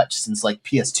I've touched since like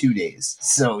PS2 days.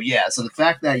 So yeah, so the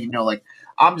fact that like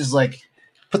I'm just like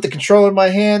put the controller in my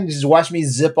hand, just watch me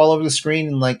zip all over the screen,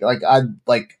 and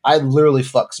I literally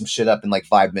fuck some shit up in like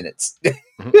 5 minutes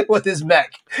with his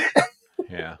mech.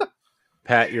 Yeah,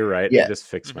 Pat, you're right. I just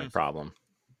fixed my problem.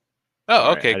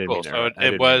 Oh, okay, cool. So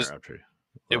it was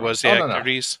the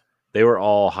activities. They were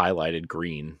all highlighted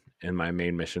green, and my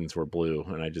main missions were blue,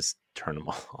 and I just turned them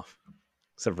all off,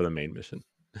 except for the main mission.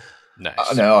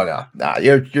 Nice. No,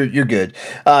 you're good.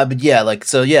 But yeah,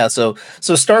 so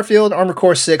Starfield, Armored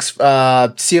Core 6,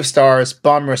 Sea of Stars,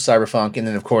 Bomber, Cyberpunk, and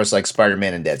then of course like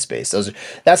Spider-Man and Dead Space.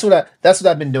 That's what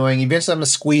I've been doing. Eventually, I'm gonna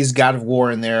squeeze God of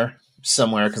War in there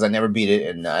somewhere because I never beat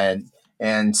it,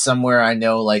 and somewhere I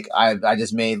know like I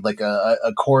just made like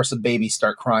a chorus of babies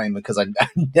start crying because I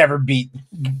never beat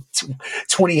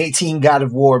 2018 God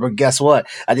of War. But guess what?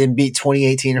 I didn't beat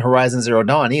 2018 Horizon Zero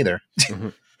Dawn either.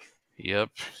 Yep.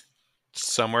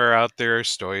 Somewhere out there,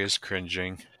 Stoy is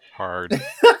cringing hard.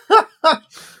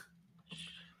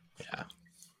 Yeah.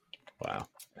 Wow.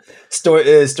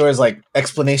 Story's like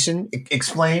explanation.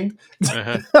 Explain.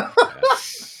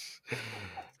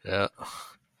 Yeah.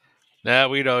 Nah,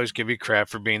 we'd always give you crap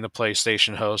for being the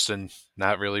PlayStation host and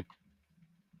not really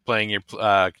playing your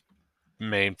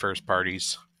main first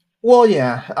parties. Well,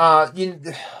 yeah. I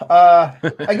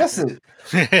guess the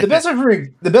best way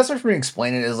for me to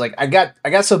explain it is like I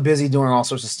got so busy doing all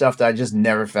sorts of stuff that I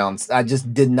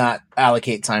just did not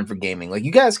allocate time for gaming. Like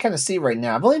you guys kind of see right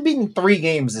now, I've only beaten 3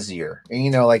 games this year,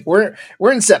 and like we're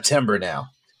in September now.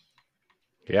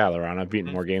 Yeah, Laurent, I've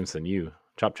beaten more games than you.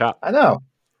 Chop chop. I know.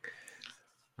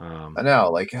 I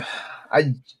know. Like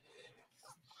I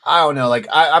don't know. Like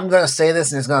I'm gonna say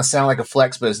this, and it's gonna sound like a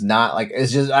flex, but it's not. Like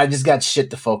it's just I just got shit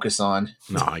to focus on.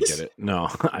 No, I get it. No,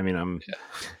 I mean I'm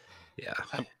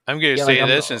gonna say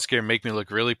this, and it's gonna make me look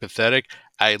really pathetic.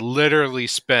 I literally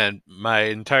spent my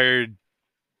entire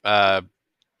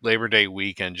Labor Day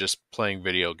weekend just playing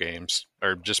video games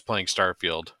or just playing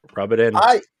Starfield. Rub it in.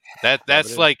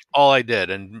 That's like all I did,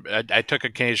 and I took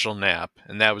occasional nap,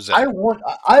 and that was it. I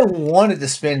wanted to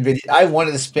spend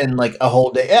like a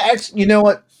whole day. Actually, you know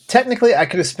what? Technically, I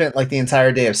could have spent like the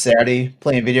entire day of Saturday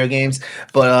playing video games,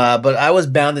 but I was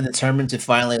bound and determined to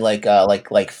finally like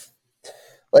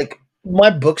my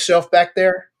bookshelf back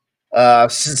there.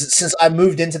 Since I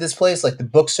moved into this place, like the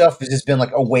bookshelf has just been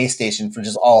like a way station for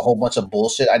just a whole bunch of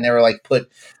bullshit. I never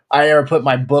put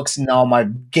my books and all my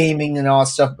gaming and all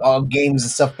stuff, all games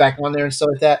and stuff back on there and stuff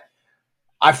like that.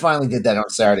 I finally did that on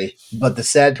Saturday. But the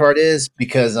sad part is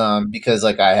because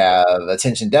like I have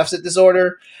attention deficit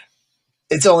disorder,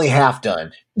 it's only half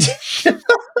done.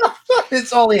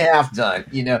 It's only half done,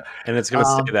 And it's going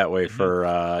to stay that way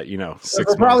for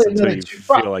 6 months until you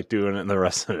feel like doing it in the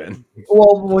rest of it.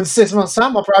 Well, with 6 months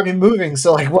time, I'll probably be moving.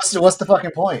 So like, what's the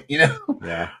fucking point, Yeah.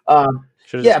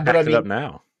 Should have packed it up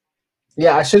now.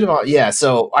 Yeah, I should have. Yeah,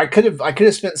 so I could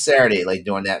have spent Saturday like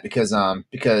doing that because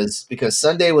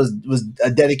Sunday was a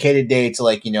dedicated day to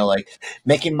like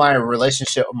making my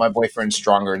relationship with my boyfriend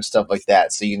stronger and stuff like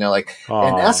that. So and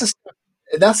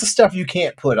that's the stuff you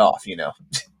can't put off. You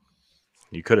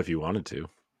could if you wanted to.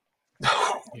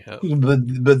 Yeah.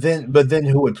 But then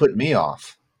who would put me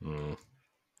off?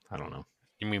 I don't know.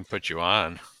 You mean put you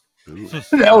on?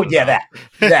 Oh yeah,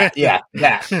 that yeah.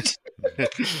 Yeah.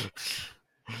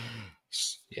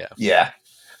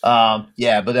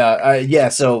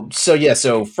 So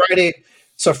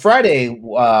Friday,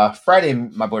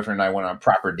 my boyfriend and I went on a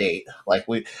proper date. Like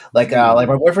my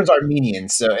boyfriend's Armenian,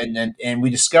 so and we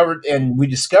discovered an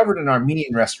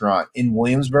Armenian restaurant in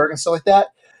Williamsburg and stuff like that.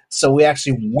 So we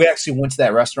actually went to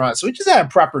that restaurant. So we just had a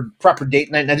proper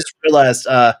date night. And I just realized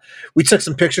we took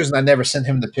some pictures, and I never sent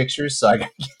him the pictures, so I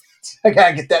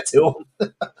gotta get that to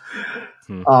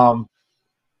him.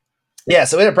 Yeah,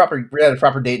 so we had a proper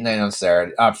date night on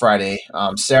Friday.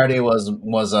 Saturday was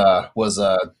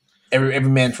every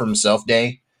man for himself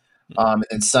day.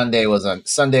 And Sunday was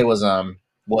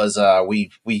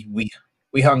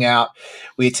we hung out.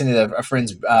 We attended a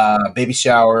friend's baby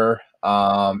shower.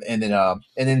 And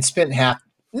then spent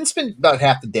about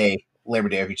half the day Labor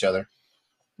Day with each other.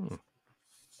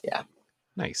 Yeah,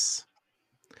 nice.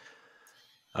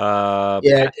 And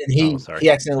he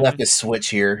accidentally left his Switch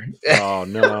here. Oh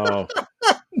no!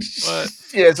 What?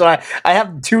 Yeah, so I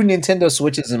have 2 Nintendo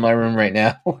Switches in my room right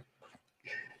now.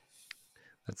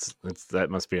 That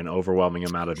must be an overwhelming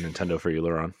amount of Nintendo for you,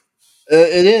 Laurent.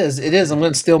 It is. I'm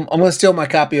gonna steal my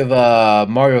copy of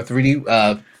Mario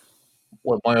 3D.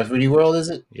 What Mario 3D World is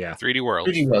it? Yeah, 3D World.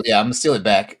 3D World. Yeah, I'm gonna steal it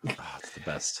back. Oh, it's the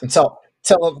best. And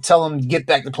tell him get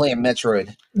back to playing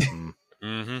Metroid.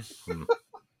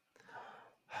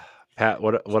 Pat,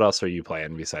 what else are you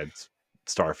playing besides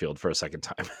Starfield for a second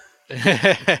time?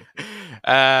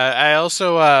 I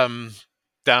also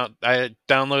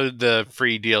downloaded the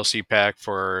free DLC pack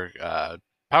for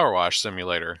Power Wash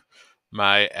Simulator.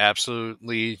 My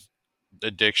absolutely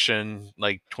addiction,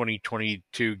 like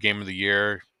 2022 game of the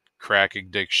year, crack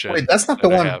addiction. Wait, that's not the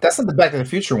one. That's not the Back to the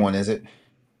Future one, is it?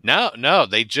 No,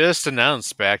 they just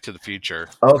announced Back to the Future.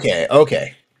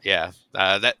 Okay. Yeah,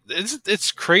 that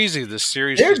it's crazy. This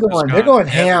series They're just has going gone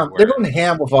ham. They're everywhere. going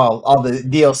ham with all the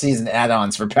DLCs and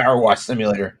add-ons for Power Wash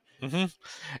Simulator. Mm-hmm.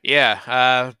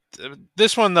 Yeah.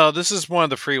 This one though, this is one of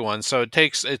the free ones, so it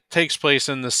takes place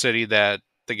in the city that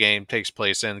the game takes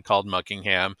place in, called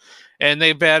Muckingham, and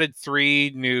they've added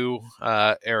 3 new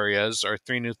areas, or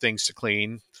 3 new things to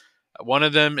clean. One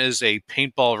of them is a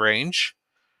paintball range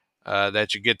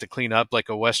that you get to clean up, like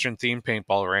a Western themed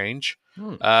paintball range.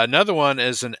 Another one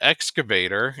is an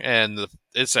excavator, and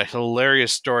it's a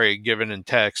hilarious story given in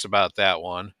text about that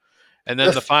one. And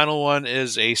then the final one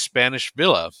is a Spanish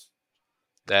villa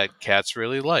that cats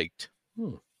really liked.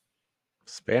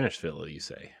 Spanish villa, you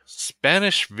say?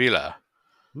 Spanish villa.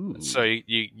 Ooh. So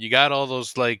you got all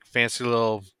those like fancy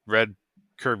little red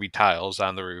curvy tiles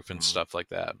on the roof and stuff like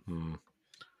that.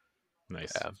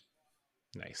 Nice. Yeah.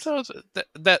 Nice. So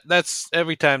that's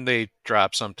every time they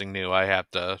drop something new, I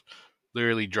have to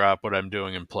literally drop what I'm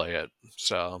doing and play it.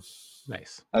 So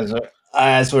nice.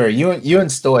 I swear, you and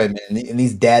Stoy, man, and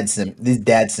these dad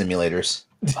simulators.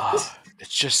 It's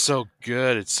just so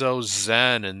good. It's so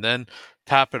zen. And then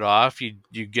top it off, you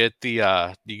get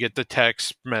the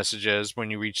text messages when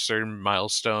you reach certain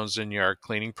milestones in your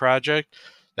cleaning project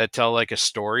that tell like a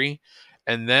story.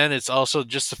 And then it's also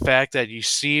just the fact that you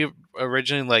see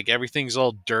originally like everything's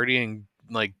all dirty and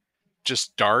like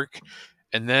just dark,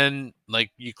 and then like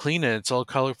you clean it, it's all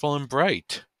colorful and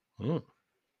bright. You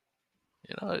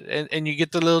know, and you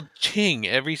get the little ting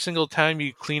every single time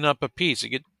you clean up a piece. You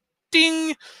get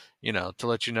ding, you know, to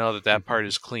let you know that part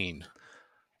is clean.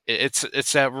 It's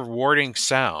that rewarding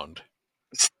sound.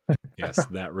 Yes,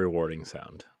 that rewarding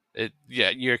sound.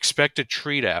 You expect a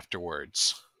treat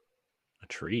afterwards. A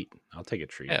treat? I'll take a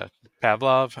treat. Yeah,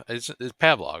 Pavlov. It's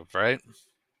Pavlov, right?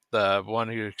 The one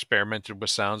who experimented with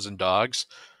sounds in dogs,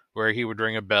 where he would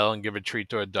ring a bell and give a treat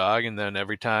to a dog, and then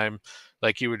every time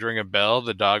like he would ring a bell,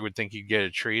 the dog would think he'd get a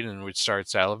treat and would start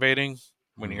salivating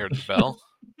when he heard the bell.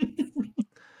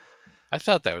 I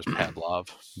thought that was Pavlov.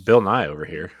 Bill Nye over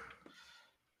here.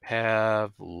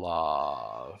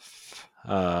 Pavlov.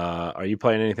 Are you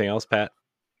playing anything else, Pat?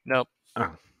 Nope.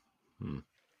 Oh.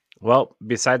 Well,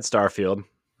 besides Starfield,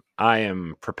 I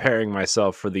am preparing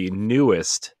myself for the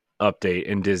newest update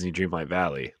in Disney Dreamlight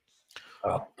Valley.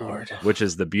 Oh, Lord. Which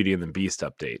is the Beauty and the Beast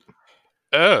update.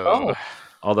 Oh.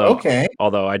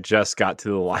 Although I just got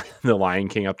to the Lion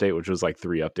King update, which was like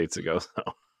 3 updates ago. So.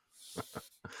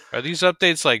 Are these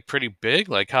updates like pretty big?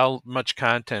 Like how much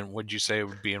content would you say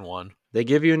would be in one? They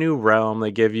give you a new realm.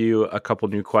 They give you a couple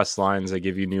new quest lines. They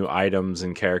give you new items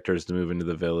and characters to move into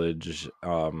the village.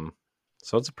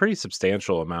 So it's a pretty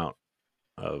substantial amount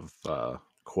of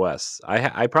quests.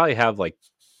 I probably have like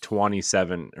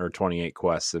 27 or 28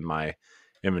 quests in my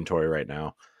inventory right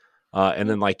now. And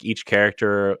then like each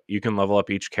character, you can level up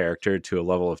each character to a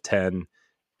level of 10.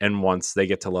 And once they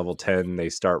get to level 10, they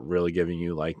start really giving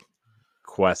you like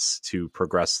quests to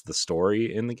progress the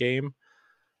story in the game.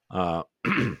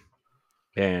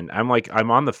 And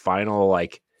I'm on the final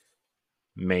like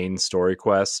main story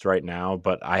quest right now,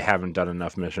 but I haven't done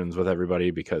enough missions with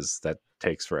everybody because that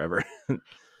takes forever.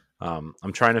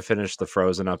 I'm trying to finish the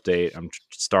Frozen update. I'm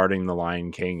starting the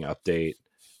Lion King update.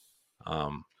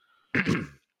 But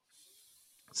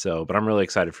I'm really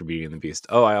excited for Beauty and the Beast.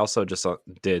 Oh, I also just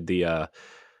did the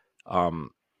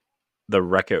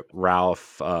Wreck-It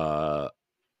Ralph not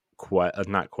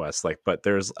quest, like, but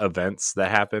there's events that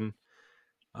happen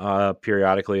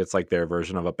periodically. It's like their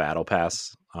version of a battle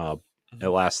pass. It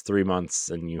lasts 3 months,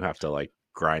 and you have to like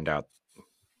grind out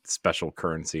special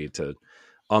currency to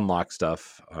unlock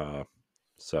stuff.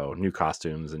 So new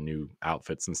costumes and new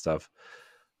outfits and stuff.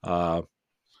 And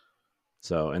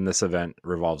this event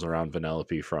revolves around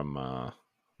Vanellope from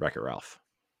Wreck-It Ralph.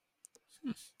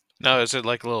 Now, is it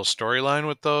like a little storyline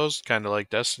with those, kind of like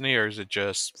Destiny, or is it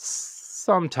just...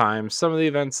 Sometimes some of the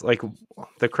events, like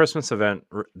the Christmas event,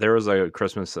 there was a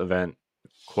Christmas event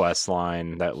quest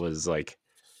line that was like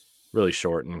really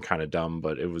short and kind of dumb,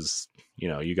 but it was,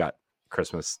 you got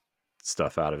Christmas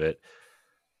stuff out of it.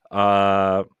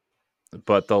 But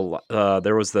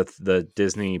there was the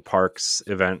Disney Parks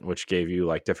event, which gave you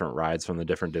like different rides from the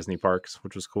different Disney parks,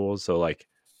 which was cool. So like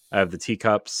I have the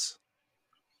teacups,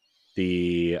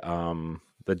 the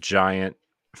giant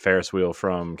Ferris wheel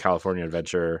from California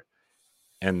Adventure,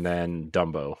 and then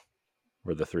Dumbo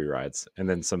were the 3 rides, and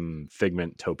then some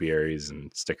Figment topiaries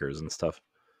and stickers and stuff.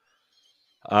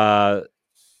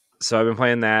 So I've been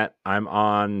playing that. I'm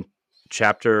on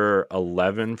chapter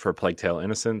 11 for Plague Tale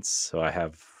Innocence, so I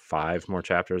have 5 more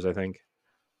chapters, I think.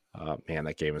 Man,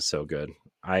 that game is so good.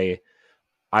 I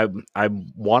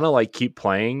want to like keep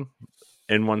playing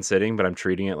in one sitting, but I'm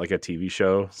treating it like a TV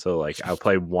show. So like I'll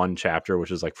play one chapter,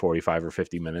 which is like 45 or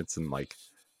 50 minutes, and like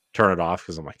turn it off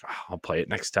because I'm like, oh, I'll play it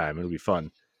next time. It'll be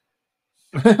fun.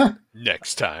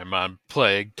 Next time on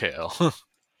Plague Tale.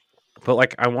 But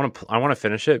like I want to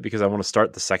finish it because I want to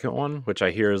start the second one, which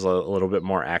I hear is a little bit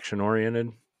more action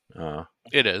oriented.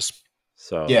 It is.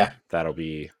 So yeah,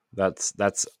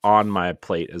 that's on my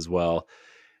plate as well.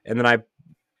 And then I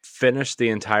finished the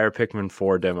entire Pikmin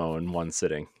 4 demo in one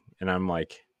sitting, and I'm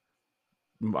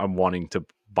wanting to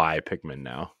buy Pikmin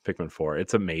now. Pikmin 4,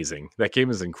 it's amazing. That game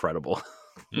is incredible.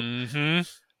 Mm-hmm.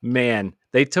 Man,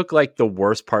 they took like the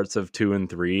worst parts of 2 and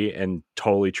 3 and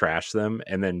totally trashed them,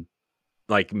 and then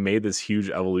like made this huge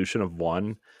evolution of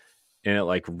 1, and it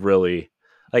like really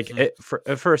like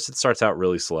at first it starts out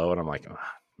really slow, and I'm like, oh,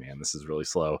 man, this is really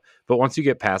slow. But once you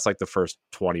get past like the first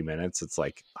 20 minutes, it's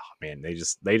like, oh man, they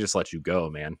just let you go,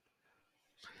 man.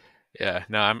 Yeah,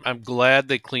 no, I'm glad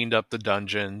they cleaned up the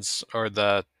dungeons or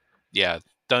the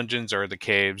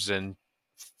caves in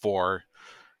 4,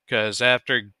 because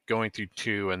after going through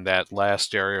 2 and that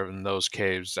last area in those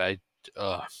caves, they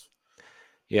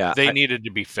needed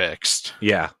to be fixed.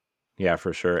 Yeah,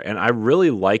 for sure. And I really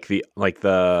like the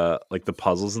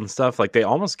puzzles and stuff. Like they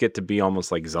almost get to be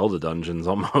almost like Zelda dungeons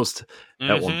almost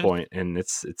at one point, and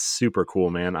it's super cool,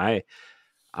 man.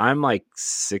 I'm like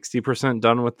 60%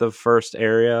 done with the first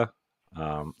area.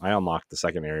 I unlocked the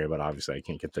second area, but obviously I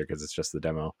can't get there because it's just the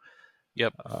demo.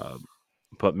 Yep.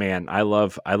 But man, I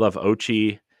love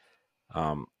Ochi.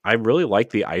 I really like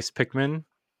the ice Pikmin,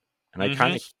 and I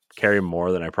kind of carry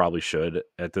more than I probably should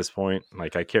at this point.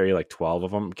 Like I carry like 12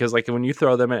 of them because like when you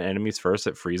throw them at enemies first,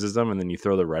 it freezes them, and then you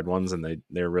throw the red ones, and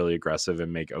they're really aggressive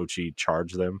and make Ochi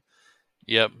charge them.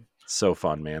 Yep. So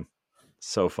fun, man.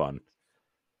 So fun.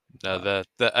 The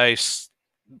ice.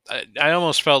 I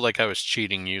almost felt like I was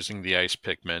cheating using the ice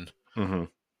Pikmin,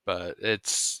 but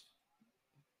it's.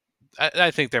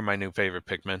 I think they're my new favorite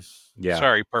Pikmin. Yeah.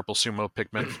 Sorry, Purple Sumo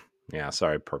Pikmin. Yeah,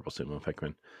 sorry, Purple Sumo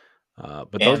Pikmin.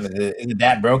 But damn, is it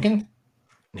that broken?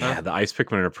 Yeah, the ice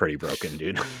Pikmin are pretty broken,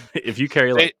 dude. If you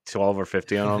carry like 12 or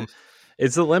 50 on them,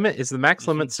 is the max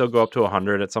limit still go up to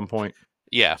 100 at some point?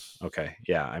 Yeah. Okay.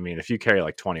 Yeah. I mean, if you carry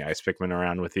like 20 ice Pikmin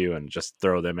around with you and just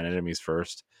throw them at enemies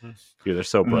first, dude, they're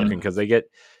so broken because they get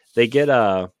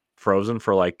frozen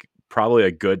for like probably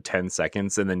a good 10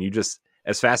 seconds, and then you just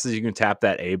as fast as you can tap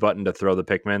that A button to throw the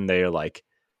Pikmin,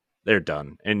 they're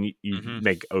done, and you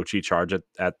make Ochi charge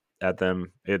at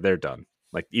them, they're done.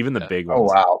 Like even the big ones.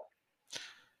 Oh wow.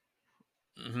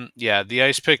 Yeah, the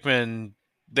ice Pikmin,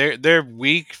 they're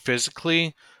weak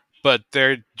physically, but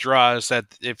their draws that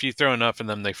if you throw enough of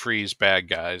them, they freeze bad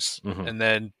guys, and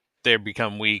then they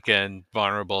become weak and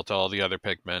vulnerable to all the other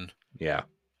Pikmin. Yeah,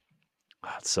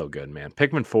 it's so good, man.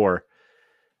 Pikmin 4.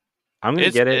 I'm gonna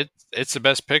get it. It's the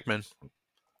best Pikmin.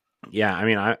 Yeah, I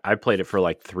mean, I played it for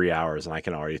like 3 hours, and I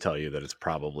can already tell you that it's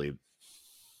probably,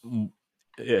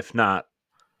 if not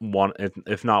one of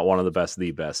the best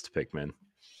Pikmin.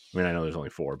 I mean, I know there's only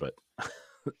 4, but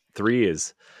 3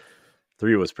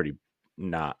 was pretty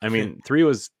not. I mean, 3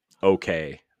 was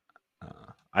okay.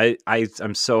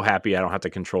 I'm so happy I don't have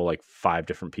to control like 5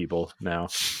 different people now.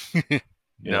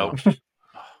 No. Oh,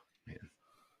 man.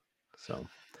 So.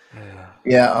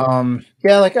 Yeah.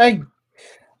 Like I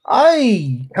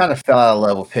kind of fell out of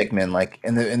love with Pikmin like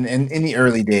in the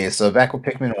early days. So back with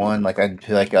Pikmin 1, like I'd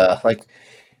feel like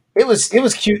it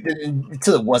was cute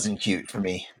until it wasn't cute for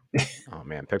me. Oh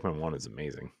man, Pikmin 1 is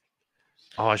amazing.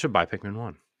 Oh, I should buy Pikmin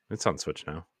 1. It's on Switch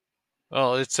now.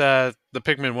 Well, it's the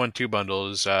Pikmin 1-2 bundle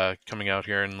is coming out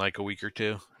here in like a week or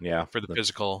 2. Yeah, for the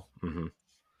physical.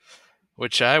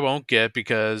 Which I won't get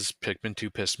because Pikmin 2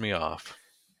 pissed me off.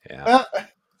 Yeah.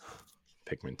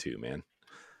 Pikmin 2, man.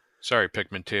 Sorry,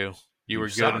 Pikmin 2. You were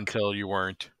suck. good until you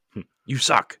weren't. You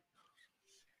suck.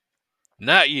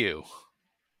 Not you.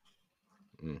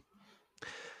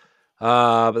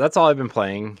 But that's all I've been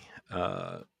playing.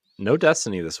 No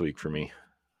Destiny this week for me.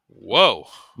 Whoa.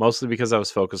 Mostly because I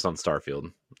was focused on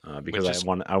Starfield. Because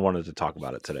I wanted to talk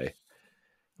about it today.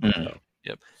 So.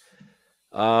 Yep.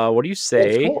 What do you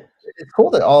say? It's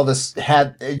cool that all this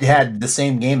had the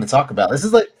same game to talk about. This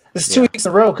is 2 weeks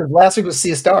in a row because last week was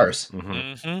Sea of Stars.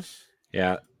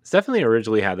 Yeah, it's definitely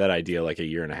originally had that idea like a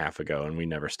year and a half ago, and we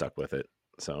never stuck with it.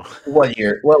 So what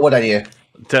year? What idea?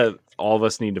 To all of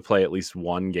us need to play at least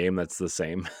one game that's the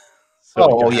same. So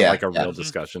like a real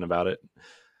discussion about it.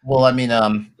 Well, what's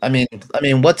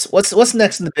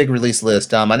next in the big release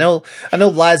list? I know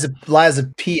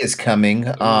Liza P is coming.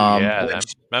 Ooh, yeah,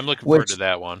 I'm looking forward to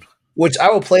that one. Which I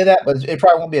will play that, but it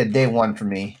probably won't be a day one for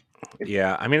me.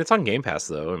 Yeah, I mean it's on Game Pass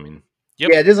though. I mean,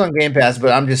 yeah, it is on Game Pass,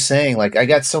 but I'm just saying, like, I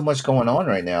got so much going on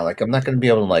right now. Like, I'm not gonna be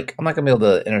able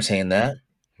to entertain that.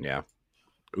 Yeah.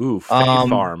 Ooh, Fae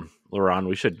Farm, Laron.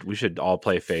 We should all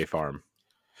play Fae Farm.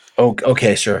 Oh,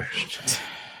 okay, sure.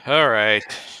 All right.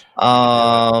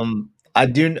 I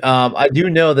do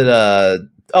know that.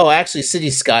 Oh, actually, City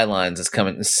Skylines is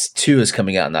coming. 2 is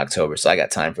coming out in October, so I got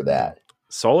time for that.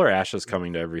 Solar Ash is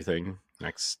coming to everything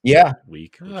next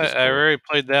week. I already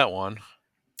played that one.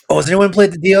 Oh, has anyone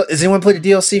played the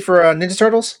DLC for Ninja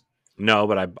Turtles? No,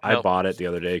 but I bought it the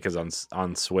other day because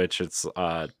on Switch it's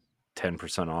 10%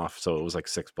 off, so it was like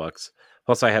 $6.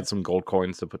 Plus, I had some gold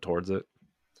coins to put towards it.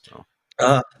 So.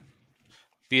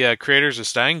 The creators of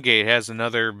Steingate has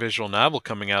another visual novel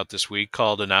coming out this week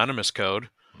called Anonymous Code.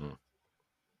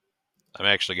 I'm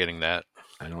actually getting that.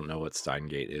 I don't know what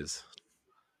Steingate is.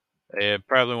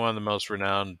 Probably one of the most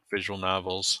renowned visual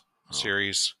novels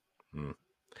series.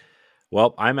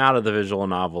 Well, I'm out of the visual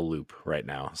novel loop right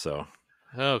now, so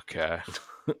okay.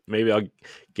 Maybe I'll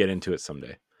get into it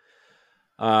someday.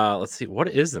 Let's see. What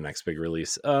is the next big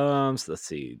release? So let's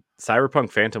see.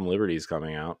 Cyberpunk Phantom Liberty is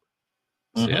coming out.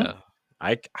 Yeah.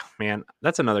 Man,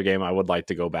 that's another game I would like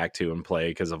to go back to and play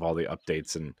because of all the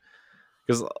updates and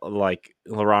because like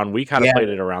Laron, we kind of played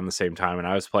it around the same time, and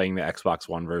I was playing the Xbox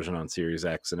One version on Series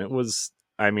X, and it was.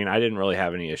 I mean, I didn't really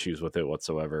have any issues with it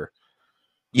whatsoever.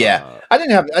 Yeah, I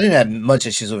didn't have much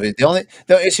issues with it.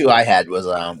 The issue I had was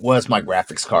my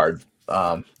graphics card.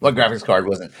 My graphics card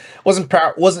wasn't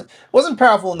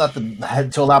powerful enough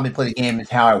to allow me to play the game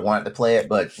how I wanted to play it.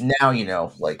 But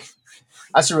now like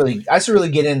I should really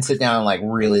get in, sit down, and like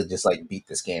really just like beat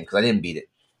this game because I didn't beat it.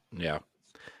 Yeah.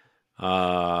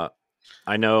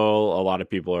 I know a lot of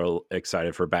people are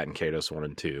excited for Bat and Kados 1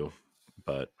 and 2,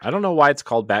 but I don't know why it's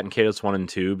called Bat and Kados 1 and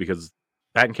 2 because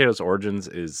Bat and Kados Origins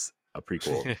is a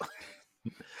prequel.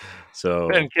 So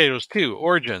Bat and Kados 2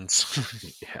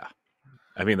 Origins. Yeah.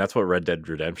 I mean, that's what Red Dead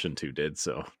Redemption 2 did,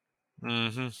 so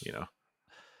make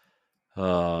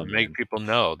people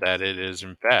know that it is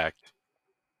in fact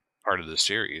part of the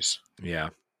series. Yeah.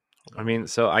 I mean,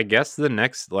 so I guess the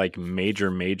next like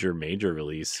major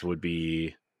release would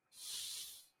be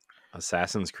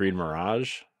Assassin's Creed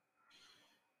Mirage.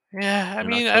 Yeah, I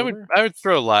mean, October? I would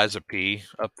throw Liza P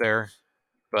up there,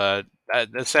 but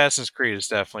Assassin's Creed is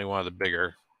definitely one of the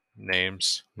bigger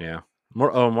names. Yeah.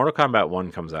 Mortal Kombat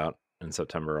 1 comes out in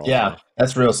September also. Yeah,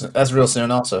 that's real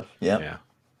soon also. Yeah.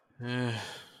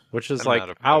 Which is like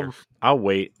I'll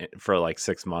wait for like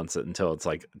 6 months until it's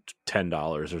like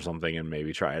 $10 or something and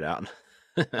maybe try it out.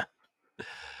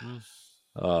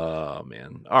 Oh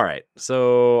man. All right.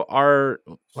 So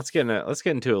let's get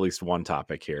into at least one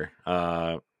topic here.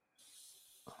 Let's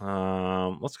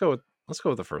go with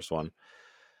the first one.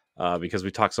 Because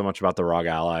we talked so much about the ROG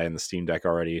Ally and the Steam Deck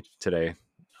already today.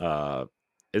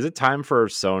 Is it time for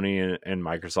Sony and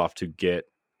Microsoft to get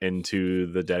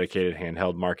into the dedicated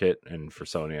handheld market, and for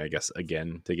Sony, I guess,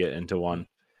 again, to get into one?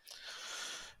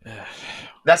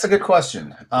 That's a good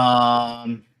question.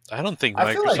 I don't think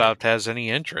Microsoft has any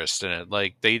interest in it.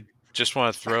 Like, they just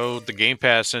want to throw the Game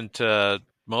Pass into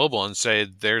mobile and say,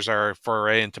 there's our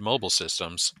foray into mobile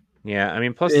systems. Yeah, I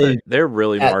mean, plus they're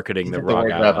really marketing the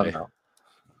ROG Ally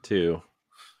too.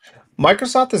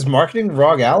 Microsoft is marketing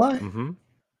ROG Ally? Mm-hmm.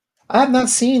 I have not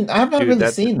seen that.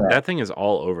 That thing is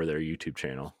all over their YouTube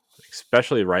channel,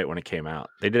 especially right when it came out.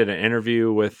 They did an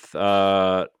interview with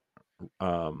Asus,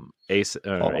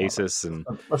 and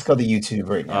let's go to YouTube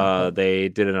right now. They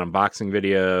did an unboxing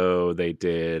video. They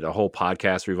did a whole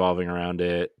podcast revolving around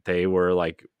it.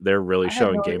 They're really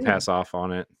showing Game Pass off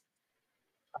on it.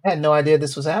 I had no idea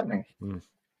this was happening.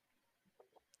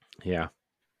 Yeah,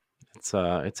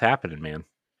 it's happening, man. I'm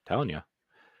telling you.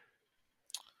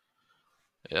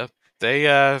 Yep. They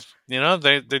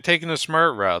they're taking a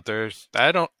smart route.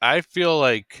 I feel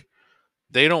like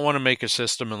they don't want to make a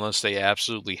system unless they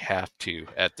absolutely have to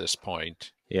at this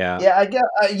point. Yeah. Yeah, I guess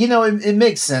it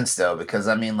makes sense though, because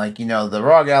I mean, like, the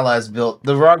ROG Ally is built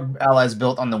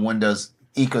on the Windows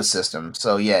ecosystem.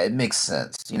 So yeah, it makes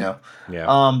sense, Yeah.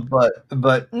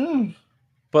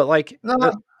 But like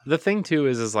the thing too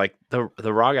is like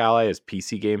the ROG Ally is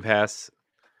PC Game Pass.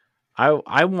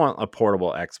 I want a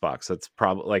portable Xbox that's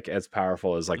probably like as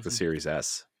powerful as like the Series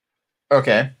S.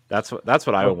 Okay. That's what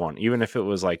I would want. Even if it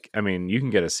was like, I mean, you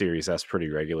can get a Series S pretty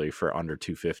regularly for under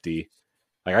 $250.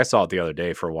 Like I saw it the other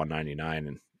day for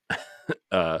 $199,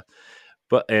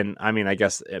 and I mean, I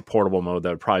guess at portable mode that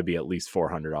would probably be at least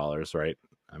 $400, right?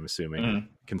 I'm assuming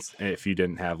if you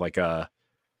didn't have like a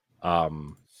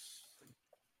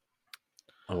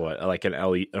like an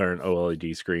LED or an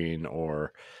OLED screen,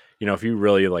 or if you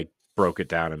really like broke it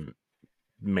down and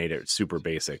made it super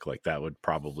basic, like that would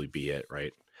probably be it,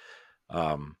 right?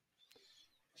 And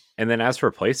then as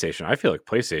for PlayStation, I feel like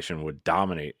PlayStation would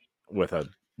dominate with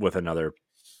another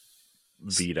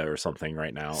Vita or something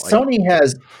right now. Sony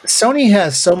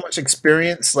has so much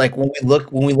experience. Like when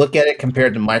we look at it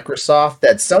compared to Microsoft,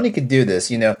 that Sony could do this.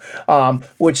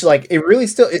 Which like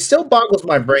it still boggles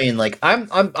my brain. Like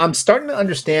I'm starting to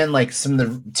understand like some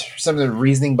of the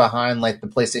reasoning behind like the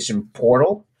PlayStation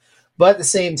Portal, but at the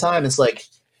same time, it's like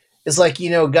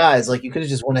guys, like you could have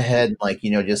just went ahead and like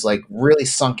just like really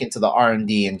sunk into the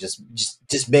R&D and just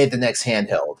made the next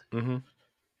handheld. Mm-hmm.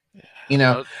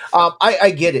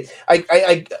 I get it.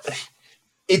 I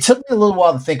it took me a little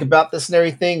while to think about this and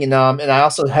everything, and I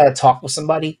also had a talk with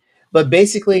somebody. But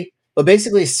basically,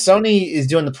 Sony is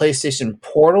doing the PlayStation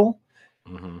Portal.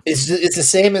 Mm-hmm. It's the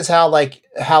same as how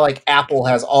Apple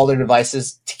has all their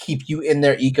devices to keep you in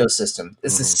their ecosystem.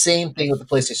 It's the same thing with the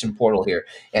PlayStation Portal here,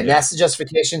 and that's the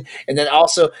justification. And then it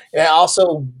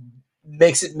also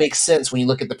makes it make sense when you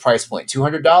look at the price point.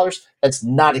 $200. That's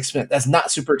not expensive. That's not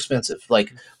super expensive.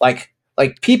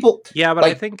 Like people. Yeah, but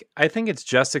like, I think it's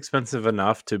just expensive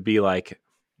enough to be like,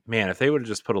 man, if they would have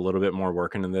just put a little bit more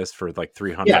work into this for like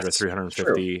 300 or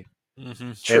 350,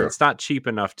 it's not cheap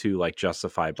enough to like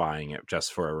justify buying it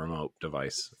just for a remote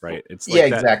device, right? It's like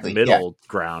that middle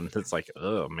ground. It's like,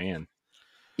 oh man.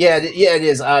 Yeah, it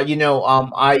is.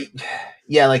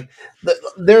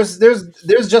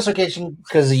 There's justification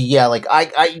because like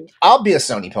I'll be a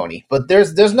Sony pony, but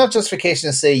there's no justification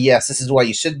to say yes, this is why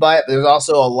you should buy it. But there's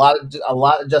also a lot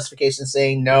of justification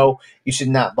saying no, you should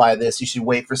not buy this. You should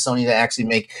wait for Sony to actually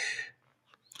make.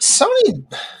 Sony,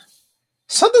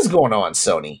 something's going on.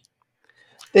 Sony,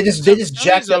 they just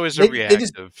jacked up.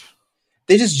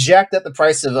 They just jacked up the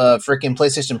price of freaking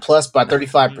PlayStation Plus by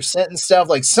 35% and stuff.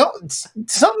 Like something's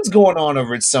going on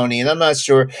over at Sony, and I'm not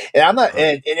sure. And I'm not.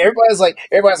 And everybody's like,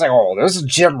 oh, there's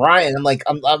Jim Ryan. I'm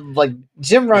like,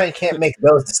 Jim Ryan can't make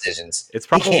those decisions. It's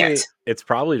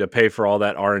probably to pay for all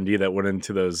that R&D that went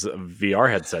into those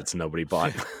VR headsets nobody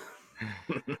bought.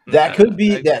 That could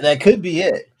be that could be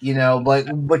it. But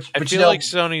I feel like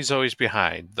Sony's always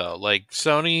behind though. Like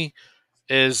Sony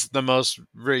is the most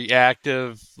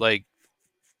reactive. Like.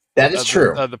 That is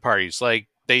true. Of the parties, like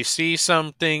they see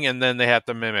something and then they have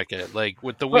to mimic it. Like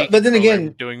with the Wii, but then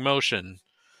again, doing motion.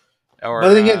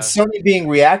 But then again, Sony being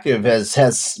reactive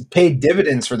has paid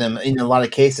dividends for them in a lot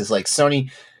of cases. Like Sony,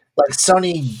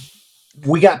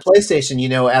 we got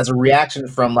PlayStation, as a reaction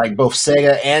from like both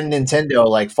Sega and Nintendo,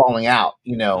 like falling out,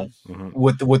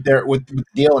 with the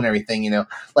deal and everything,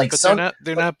 Like, but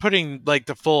they're not putting like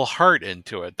the full heart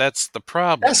into it. That's the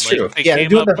problem. That's true. They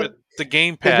came up with the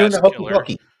Game Pass killer.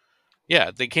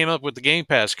 Yeah, they came up with the Game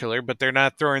Pass killer, but they're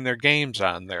not throwing their games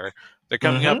on there. They're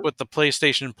coming up with the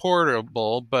PlayStation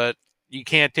Portable, but you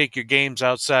can't take your games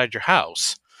outside your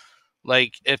house.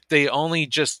 Like, if they only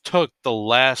just took the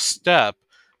last step,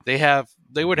 they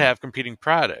would have competing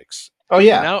products. Oh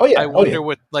yeah. I wonder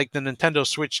with like the Nintendo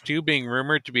Switch 2 being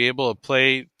rumored to be able to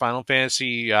play Final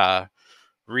Fantasy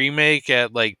Remake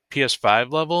at like PS5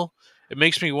 level. It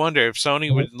makes me wonder if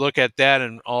Sony would look at that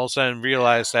and all of a sudden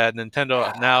realize that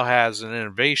Nintendo now has an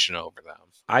innovation over them.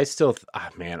 I still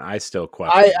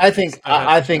question. I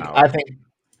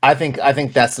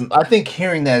think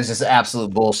hearing that is just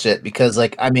absolute bullshit because,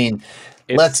 like, I mean,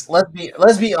 let's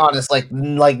be honest. Like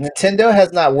Nintendo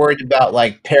has not worried about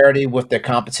like parity with their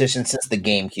competition since the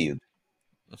GameCube.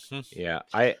 Yeah,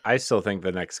 I still think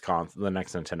the next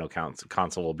Nintendo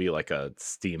console will be like a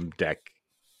Steam Deck.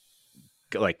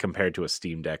 Like compared to a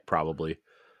Steam Deck, probably.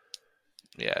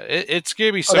 Yeah, it's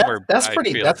gonna be somewhere. That's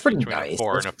pretty nice.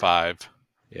 4 and a 5.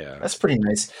 Yeah, that's pretty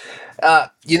nice. I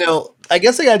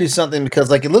guess I gotta do something because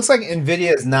like it looks like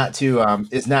Nvidia is not too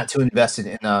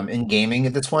invested in gaming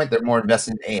at this point. They're more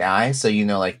invested in AI. So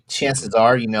like chances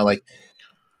are like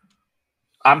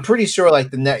I'm pretty sure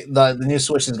like the new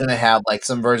Switch is gonna have like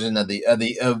some version of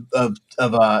Nvidia's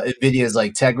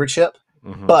like Tegra chip,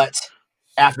 but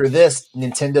after this,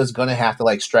 Nintendo's going to have to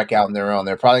like strike out on their own.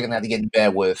 They're probably going to have to get in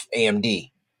bed with AMD.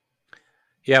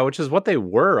 Yeah, which is what they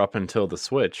were up until the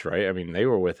Switch, right? I mean, they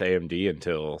were with AMD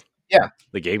until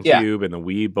the GameCube and the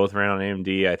Wii both ran on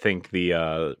AMD. I think the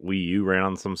Wii U ran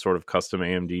on some sort of custom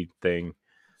AMD thing.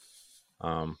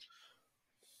 And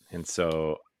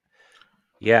so,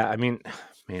 yeah, I mean,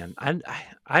 man,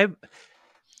 I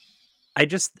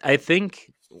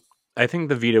think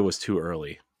the Vita was too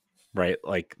early. right?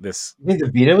 Like this. You think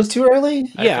the Vita was too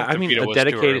early? Yeah, I the mean Vita a was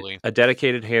too early.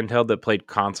 dedicated handheld that played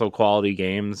console quality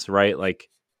games, right? Like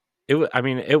it. I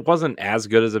mean, it wasn't as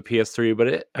good as a PS3, but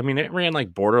it ran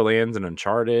like Borderlands and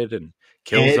Uncharted and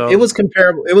It Killzone. was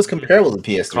comparable. It was comparable to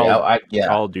PS3. Yeah.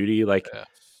 Call of Duty. Like Yeah.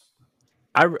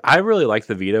 I really liked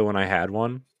the Vita when I had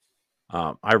one.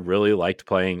 I really liked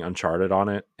playing Uncharted on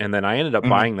it, and then I ended up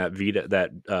buying that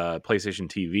PlayStation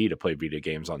TV to play Vita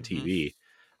games on TV.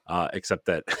 Except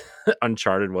that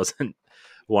Uncharted wasn't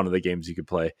one of the games you could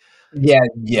play.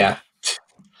 Yeah.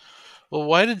 Well,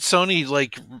 why did Sony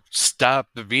like stop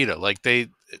the Vita? Like they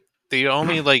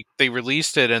only like they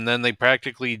released it and then they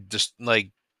practically just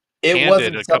like canned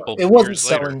it a couple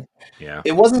years later. Yeah,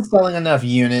 it wasn't selling enough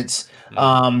units.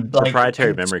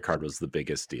 Proprietary memory card was the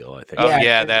biggest deal, I think. Oh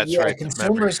yeah, that's right.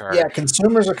 Consumers are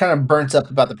kind of burnt up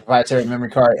about the proprietary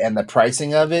memory card and the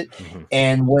pricing of it. Mm-hmm.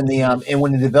 And when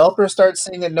the developers started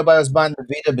saying that nobody was buying the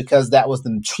Vita because that was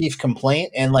the chief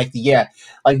complaint, and like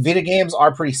Vita games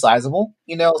are pretty sizable,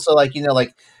 so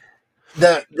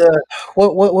the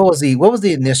what was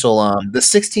the initial the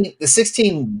 16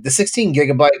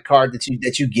 gigabyte card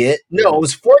that you get. No, it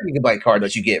was 4 gigabyte card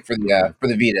that you get for the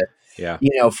Vita. Yeah,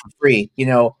 for free.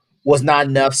 Was not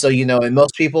enough. So and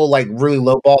most people like really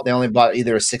lowball. They only bought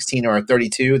either a 16 or a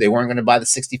 32. They weren't going to buy the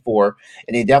 64,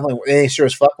 and they sure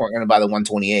as fuck weren't going to buy the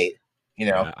 128.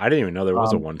 Yeah, I didn't even know there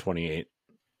was a 128.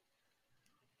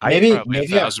 Maybe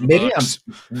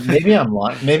I'm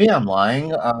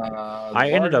lying.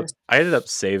 I ended up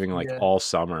saving like all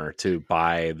summer to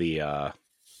buy the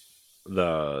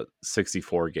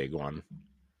 64 gig one,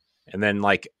 and then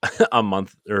like a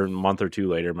month or two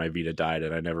later, my Vita died,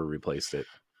 and I never replaced it.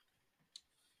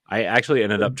 I actually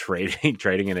ended up trading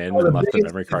it in and left the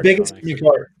memory card.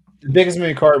 The biggest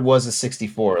memory card was a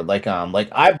 64. Like I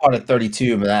bought a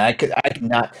 32, but I could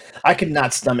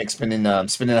not stomach spending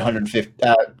 $150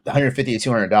 to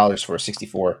 $200 for a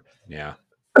 64. Yeah.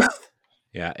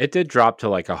 Yeah, it did drop to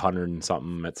like 100 and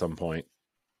something at some point.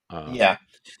 But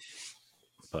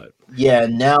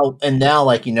now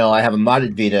I have a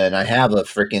modded Vita and I have a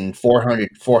freaking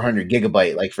 400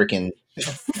 gigabyte like freaking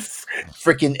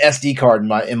SD card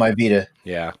in my Vita.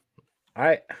 Yeah.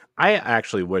 I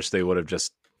actually wish they would have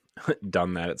just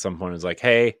done that at some point. It's like,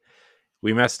 hey,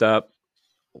 we messed up,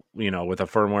 with a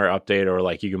firmware update, or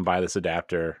like you can buy this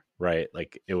adapter, right?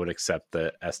 Like it would accept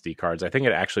the SD cards. I think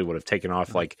it actually would have taken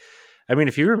off. Like, I mean,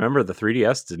 if you remember, the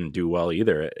 3DS didn't do well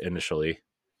either initially.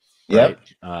 Right?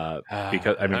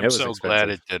 Because I mean, I'm it was so expensive. glad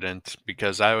it didn't,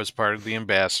 because I was part of the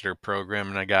ambassador program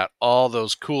and I got all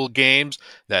those cool games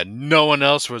that no one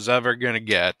else was ever going to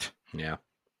get. Yeah.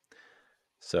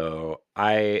 So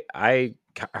I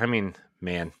mean,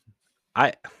 man,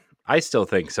 I still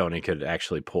think Sony could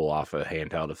actually pull off a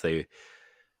handheld if they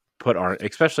put on,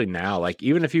 especially now, like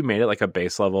even if you made it like a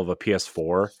base level of a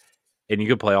PS4 and you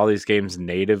could play all these games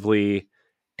natively,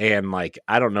 and like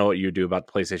I don't know what you do about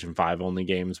the PlayStation 5 only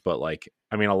games, but like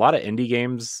I mean a lot of indie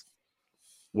games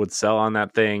would sell on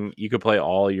that thing. You could play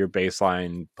all your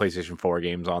baseline PlayStation 4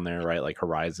 games on there, right? Like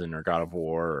Horizon or God of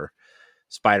War or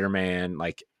Spider-Man.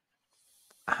 Like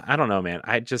I don't know, man.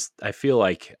 I feel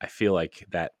like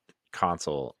that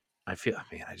console. I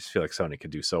just feel like Sony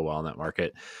could do so well in that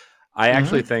market. I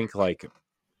actually think like,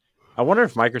 I wonder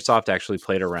if Microsoft actually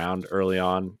played around early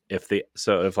on if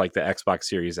like the Xbox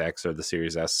Series X or the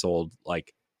Series S sold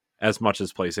like as much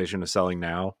as PlayStation is selling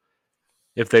now,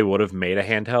 if they would have made a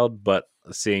handheld, but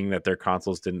seeing that their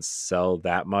consoles didn't sell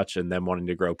that much and them wanting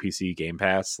to grow PC Game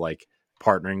Pass, like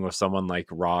partnering with someone like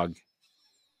ROG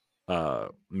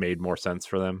made more sense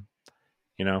for them,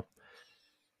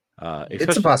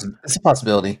 it's a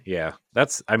possibility. Yeah,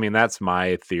 that's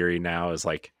my theory now, is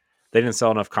like they didn't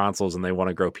sell enough consoles and they want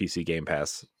to grow PC Game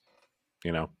Pass. I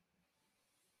don't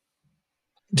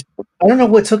know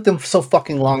what took them so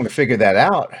fucking long to figure that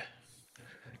out.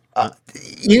 I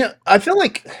feel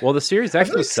like the Series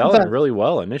X was selling really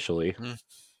well initially.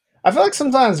 I feel like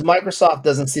sometimes Microsoft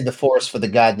doesn't see the forest for the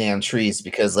goddamn trees,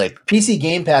 because like PC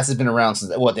Game Pass has been around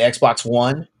since the Xbox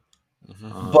One,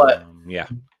 but yeah.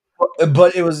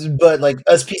 But like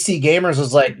us PC gamers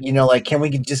was like, can we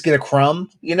just get a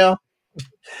crumb, Yeah.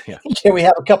 Can we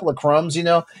have a couple of crumbs,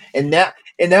 and now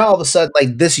all of a sudden,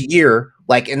 like this year,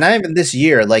 like, and not even this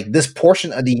year, like this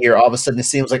portion of the year, all of a sudden it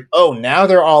seems like, oh, now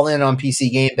they're all in on PC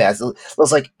Game Pass. It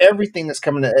looks like everything that's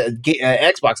coming to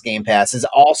Xbox Game Pass is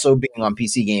also being on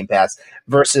PC Game Pass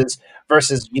versus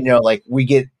like we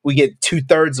get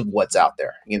 2/3 of what's out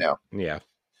there, Yeah.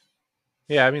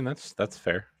 Yeah, I mean that's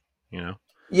fair, Yeah,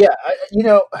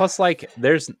 Plus, like,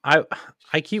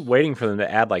 I keep waiting for them to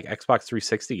add like Xbox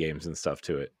 360 games and stuff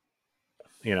to it,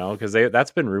 because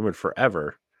that's been rumored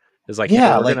forever. It's like,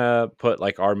 hey, we're gonna put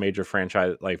like our major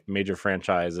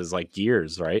franchises like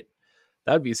Gears, right?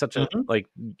 That would be such a like.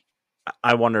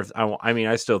 I wonder if I mean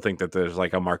I still think that there's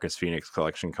like a Marcus Phoenix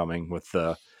collection coming with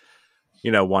the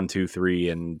 1, 2, 3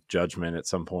 and Judgment at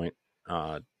some point,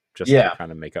 just to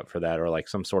kind of make up for that, or like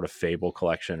some sort of Fable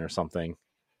collection or something.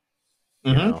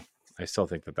 I still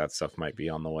think that stuff might be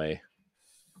on the way,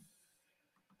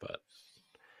 but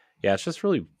yeah, it's just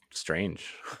really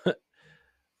strange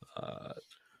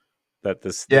that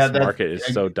this market is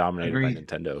so dominated by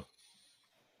Nintendo.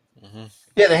 Mm-hmm.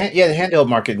 Yeah, the handheld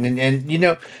market, and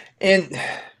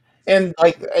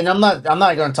I'm not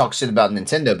going to talk shit about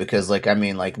Nintendo because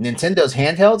Nintendo's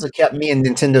handhelds have kept me in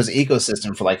Nintendo's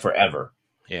ecosystem for like forever.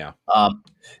 Yeah.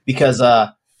 Because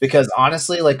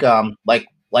honestly, like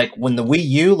when the Wii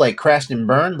U like crashed and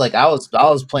burned, like I was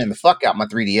playing the fuck out my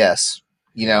 3DS.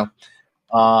 Like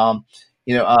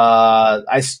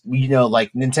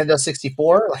Nintendo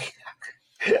 64, like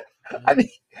I mean.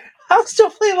 I was still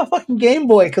playing my fucking Game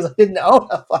Boy because I didn't own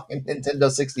a fucking Nintendo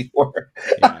 64.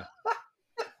 Yeah.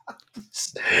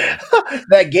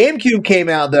 That GameCube came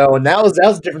out though, and that was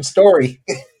a different story.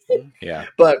 Yeah.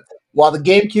 But while the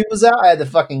GameCube was out, I had the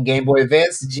fucking Game Boy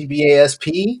Advance, the GBA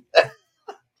SP.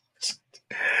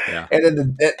 Yeah. And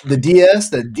then the DS,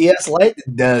 the DS Lite,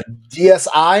 the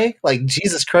DSi. Like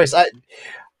Jesus Christ, I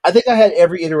think I had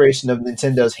every iteration of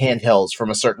Nintendo's handhelds from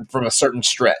a certain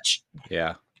stretch.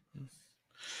 Yeah.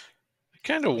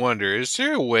 Kind of wonder, is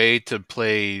there a way to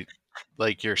play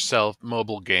like yourself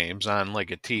mobile games on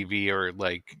like a TV or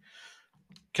like,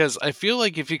 because I feel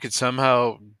like if you could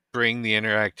somehow bring the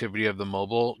interactivity of the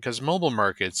mobile, because mobile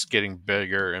market's getting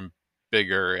bigger and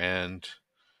bigger, and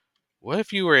what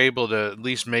if you were able to at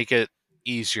least make it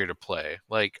easier to play?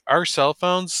 Like our cell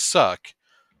phones suck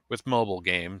with mobile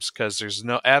games because there's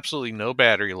absolutely no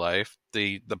battery life.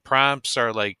 The prompts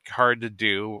are like hard to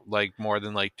do, like more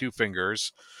than like 2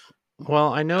 fingers.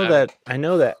 Well, I know that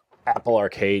Apple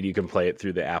Arcade, you can play it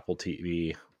through the Apple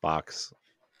TV box.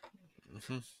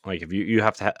 Mm-hmm. Like if you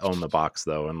have to own the box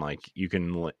though, and like you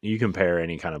can pair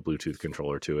any kind of Bluetooth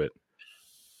controller to it.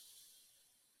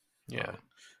 Yeah.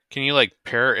 Can you like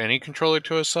pair any controller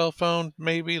to a cell phone?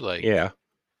 Maybe like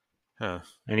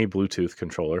any Bluetooth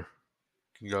controller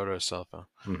can go to a cell phone.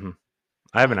 Mm-hmm.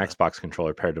 I have an Xbox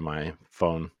controller paired to my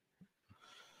phone,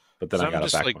 but then I got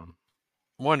a backbone.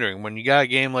 Wondering when you got a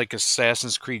game like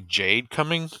Assassin's Creed Jade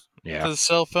coming to the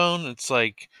cell phone, it's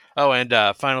like and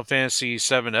Final Fantasy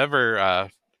VII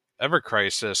Ever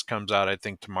Crisis comes out I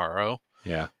think tomorrow.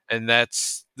 Yeah, and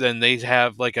then they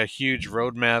have like a huge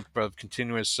roadmap of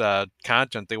continuous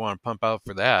content they want to pump out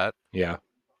for that. Yeah,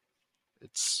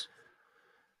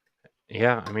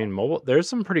 I mean mobile. There's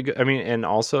some pretty good. I mean, and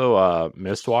also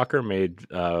Mistwalker made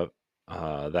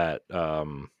that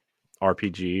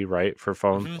RPG, right, for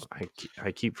phone. Mm-hmm.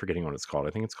 I keep forgetting what it's called. I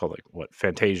think it's called like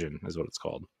Fantasian is what it's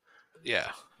called.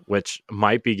 Yeah, which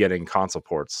might be getting console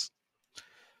ports.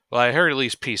 Well, I heard at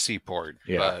least PC port.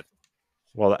 Yeah. But,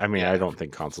 well, I mean, I don't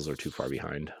think consoles are too far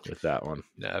behind with that one.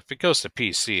 Yeah, if it goes to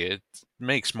PC, it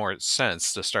makes more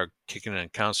sense to start kicking in a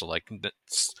console. Like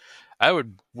I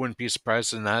wouldn't be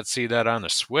surprised to not see that on the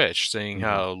Switch, seeing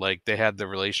how like they had the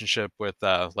relationship with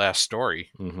Last Story.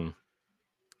 Mm-hmm.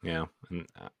 Yeah, and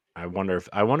I wonder if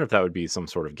that would be some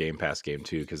sort of Game Pass game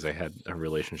too, because they had a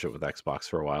relationship with Xbox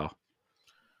for a while.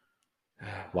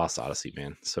 Lost Odyssey,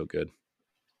 man, so good.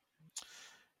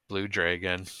 Blue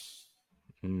Dragon,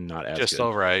 not as just good.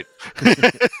 all right.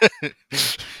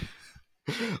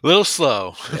 Little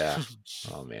slow. Yeah.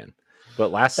 Oh man. But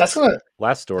last story.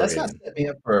 That's gonna set me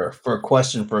up for a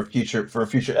question for a future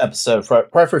episode,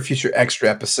 probably for a future extra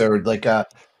episode, because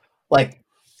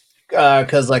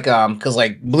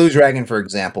Blue Dragon, for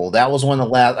example, that was one of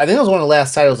the last. I think it was one of the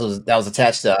last titles that was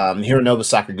attached to Hironobu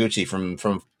Sakaguchi from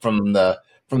the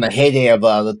heyday of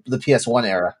the PS1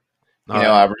 era.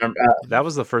 I remember that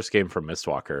was the first game from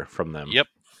Mistwalker from them. Yep,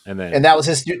 and that was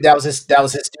his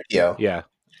studio. Yeah,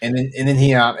 and then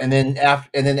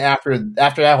after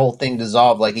that whole thing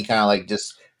dissolved, like he kind of like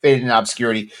just faded in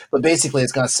obscurity. But basically,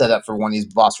 it's going to set up for one of these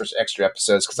Boss Rush extra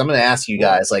episodes because I'm going to ask you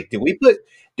guys, like, do we put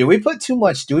too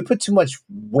much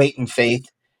weight and faith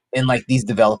in like these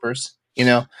developers?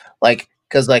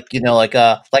 Because I'll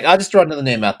just throw another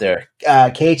name out there,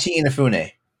 Keiichi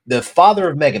Inafune, the father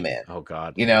of Mega Man. Oh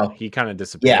God, he kind of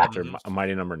disappeared after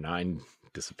Mighty Number 9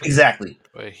 disappeared. Exactly.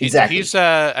 He's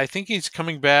I think he's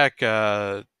coming back.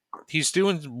 He's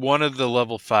doing one of the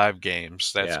level 5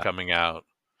 games that's coming out.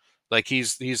 Like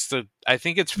he's I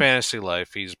think it's Fantasy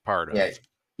Life he's part of.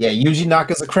 Yeah, Yuji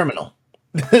Naka's a criminal.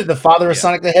 The father of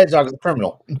Sonic the Hedgehog is a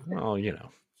criminal. Well, he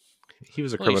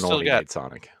was a criminal when he made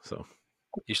Sonic, so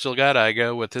You still got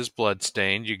Iga with his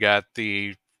Bloodstained. You got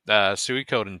the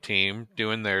Suikoden team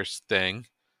doing their thing.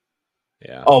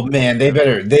 Yeah. Oh man, they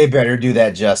better do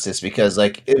that justice because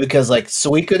like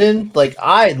Suikoden, like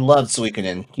I love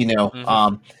Suikoden,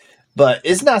 Mm-hmm. but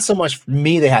it's not so much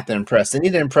me they have to impress. They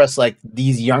need to impress like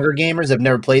these younger gamers that have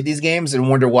never played these games and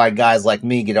wonder why guys like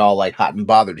me get all like hot and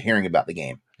bothered hearing about the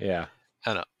game. Yeah.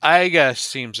 I know. Iga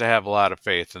seems to have a lot of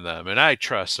faith in them, and I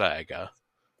trust Iga.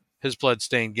 His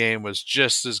Bloodstained game was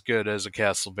just as good as a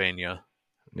Castlevania.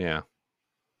 Yeah.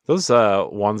 Those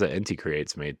ones that Inti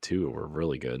Creates made too were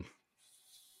really good.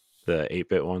 The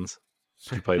 8-bit ones.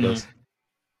 Did you play those?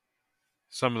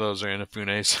 Some of those are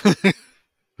Inafune's.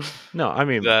 No, I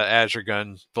mean The Azure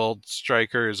Gun Bolt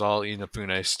Striker is all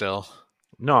Inafune still.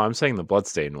 no, I'm saying the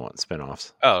Bloodstained one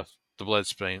spin-offs. Oh, the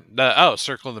Bloodstained.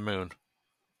 Circle of the Moon.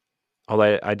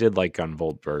 Although I did like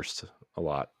Gunvolt Burst a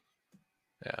lot.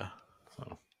 Yeah.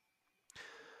 So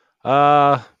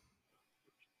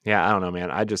yeah, I don't know,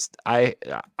 man.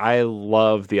 I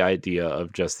love the idea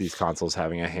of just these consoles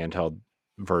having a handheld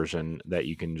version that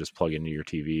you can just plug into your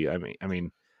TV. I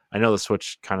mean, I know the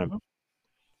Switch kind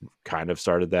of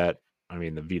started that. I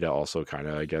mean, the Vita also kind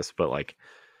of, I guess, but like,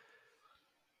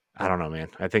 I don't know, man.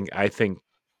 I think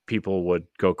people would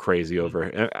go crazy over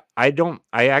it. I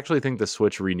actually think the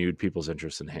Switch renewed people's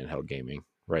interest in handheld gaming,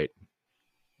 right?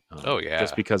 Oh, yeah.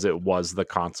 Just because it was the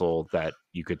console that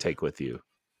you could take with you.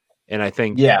 And I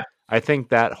think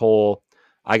that whole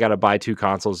I got to buy two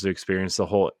consoles to experience the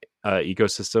whole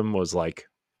ecosystem was like,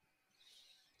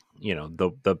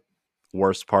 the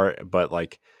worst part, but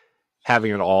like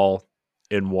having it all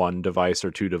in one device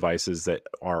or two devices that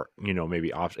are,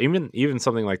 maybe even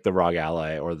something like the ROG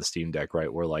Ally or the Steam Deck,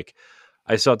 right? Where like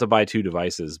I still have to buy two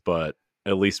devices, but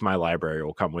at least my library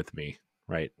will come with me,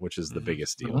 right? Which is the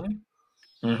biggest deal.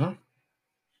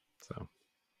 So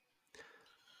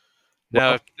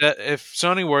Now, if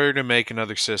Sony were to make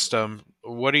another system,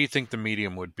 what do you think the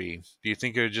medium would be? Do you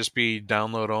think it would just be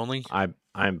download only? I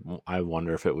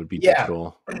wonder if it would be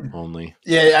digital only.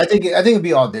 Yeah, I think it'd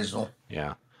be all digital.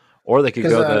 Yeah. Or they could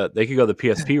go the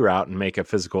PSP route and make a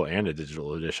physical and a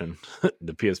digital edition.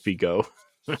 The PSP Go.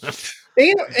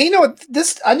 You know what?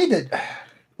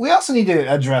 We also need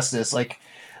to address this. Like,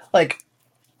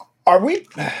 are we?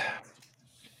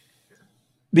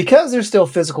 Because there's still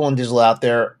physical and digital out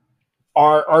there.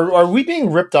 Are we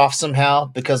being ripped off somehow?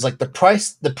 Because like the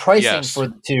pricing for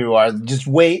the two are just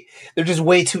they're just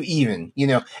way too even,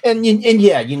 and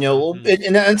yeah,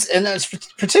 and that's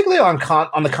particularly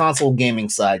on the console gaming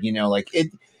side, like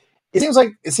it seems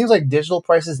like digital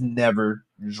prices never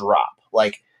drop.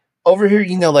 Like over here,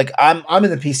 like I'm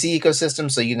in the PC ecosystem,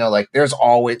 so like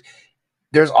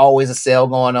there's always a sale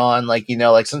going on. Like,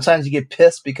 like sometimes you get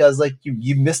pissed because like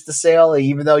you missed the sale,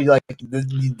 even though you like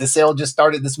the sale just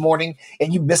started this morning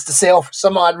and you missed the sale for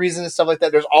some odd reason and stuff like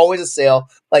that. There's always a sale.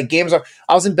 Like I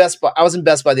was in Best Buy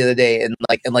the other day and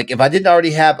like if I didn't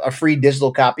already have a free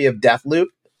digital copy of Deathloop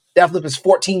is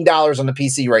 $14 on the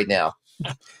PC right now.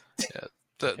 Yeah.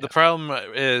 The problem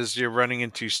is you're running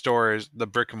into stores, the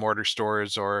brick and mortar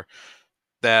stores, or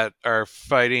that are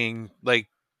fighting like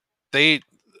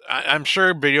I'm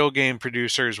sure video game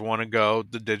producers want to go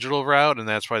the digital route, and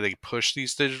that's why they push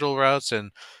these digital routes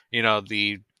and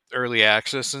the early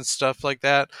access and stuff like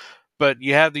that. But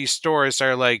you have these stores that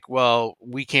are like, well,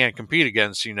 we can't compete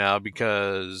against you now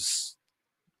because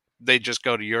they just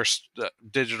go to your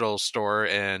digital store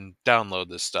and download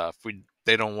this stuff.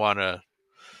 They don't want to,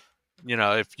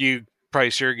 if you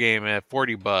price your game at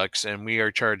 $40 and we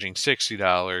are charging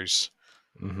 $60,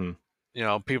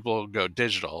 people will go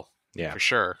digital. Yeah, for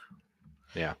sure.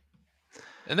 Yeah.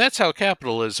 And that's how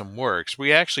capitalism works.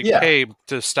 We actually pay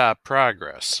to stop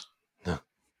progress.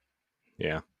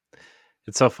 Yeah.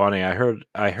 It's so funny. I heard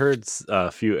a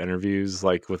few interviews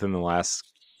like within the last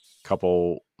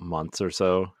couple months or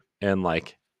so, and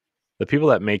like the people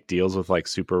that make deals with like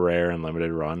Super Rare and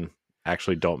Limited Run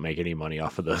actually don't make any money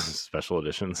off of those special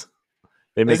editions.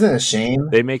 Isn't it a shame?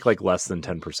 They make like less than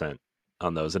 10%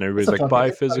 on those, and everybody's like,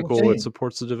 buy physical, it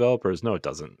supports the developers. No, it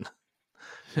doesn't.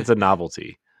 It's a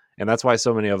novelty. And that's why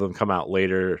so many of them come out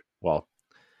later. Well,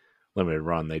 Limited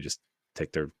Run, they just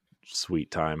take their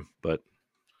sweet time. But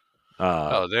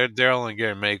they're only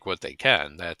going to make what they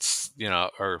can. That's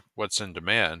or what's in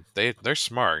demand. They're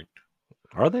smart.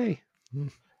 Are they?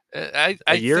 A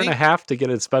year and a half to get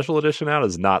a special edition out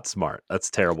is not smart. That's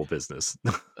terrible business.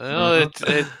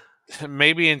 It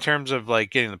maybe in terms of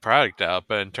like getting the product out,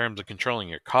 but in terms of controlling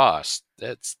your costs,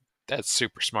 that's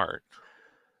super smart.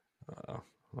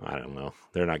 I don't know.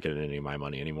 They're not getting any of my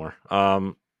money anymore.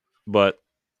 But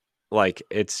like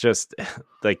it's just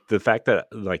like the fact that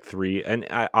like 3 and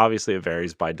obviously it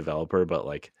varies by developer, but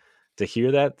like to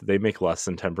hear that they make less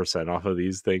than 10% off of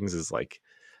these things is like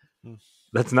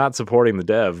that's not supporting the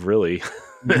dev, really.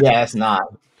 Yeah, it's not.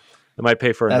 They might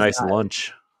pay for a That's nice not.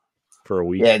 lunch for a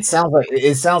week. Yeah, it sounds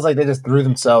like they just threw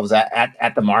themselves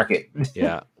at the market.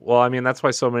 Yeah. Well, I mean, that's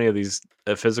why so many of these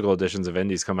physical editions of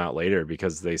indies come out later,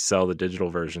 because they sell the digital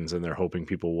versions and they're hoping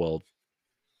people will,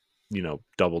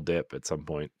 double dip at some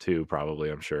point too, probably,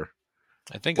 I'm sure.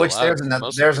 I think Which there's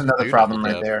another problem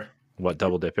right there. What,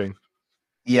 double dipping?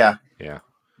 Yeah. Yeah.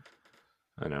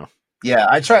 I know. Yeah,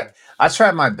 I tried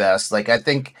my best. Like I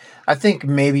think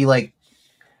maybe like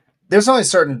there's only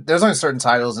certain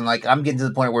titles, and like I'm getting to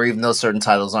the point where even those certain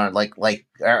titles aren't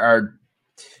are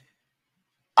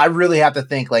I really have to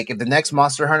think, like, if the next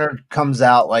Monster Hunter comes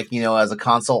out, like, as a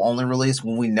console only release,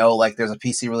 when we know like there's a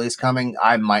PC release coming,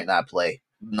 I might not play.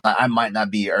 I might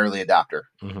not be an early adopter.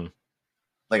 Mm-hmm.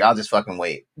 Like, I'll just fucking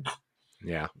wait.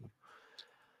 Yeah.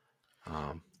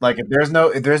 Like if there's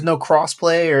no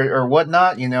crossplay or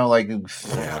whatnot, like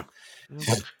yeah.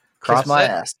 Kiss my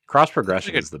ass. Cross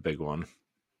progression is the big one.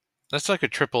 That's like a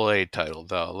AAA title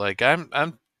though. Like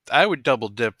I would double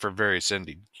dip for various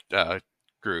indie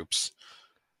groups.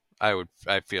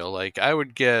 I feel like I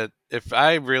would get, if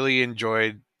I really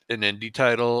enjoyed an indie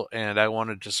title and I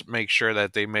wanted to make sure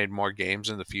that they made more games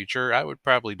in the future, I would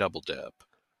probably double dip.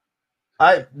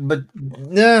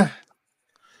 Nah.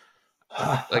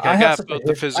 Like I got both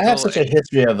the physical. I have such a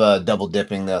history of double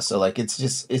dipping though, so like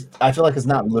I feel like it's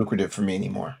not lucrative for me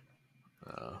anymore.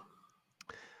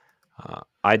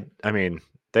 I mean,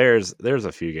 there's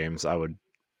a few games I would.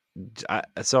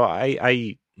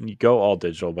 I go all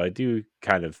digital, but I do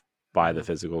kind of buy the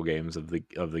physical games of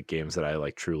the games that I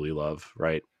like truly love,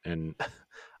 right? And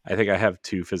I think I have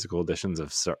 2 physical editions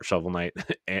of Shovel Knight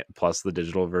plus the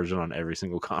digital version on every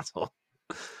single console.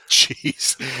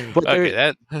 Jeez,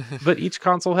 but each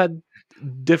console had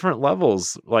different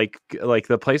levels. Like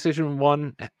the PlayStation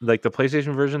one, like the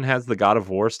PlayStation version has the God of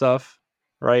War stuff,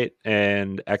 right?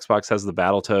 And Xbox has the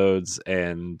Battletoads,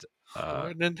 and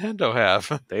what did Nintendo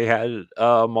have? They had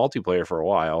multiplayer for a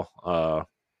while.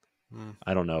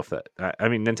 I don't know if that. I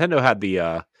mean, Nintendo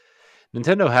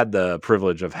had the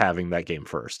privilege of having that game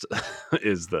first.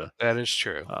 That is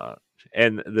true.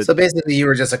 So basically, you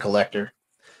were just a collector.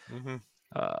 Mm-hmm.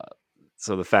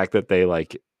 So the fact that they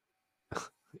like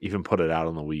even put it out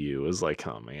on the Wii U is like,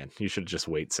 oh man, you should just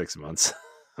wait 6 months.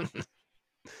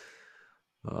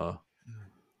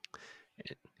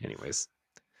 Anyways,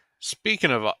 speaking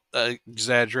of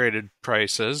exaggerated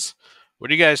prices, what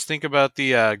do you guys think about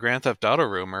the Grand Theft Auto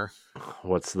rumor?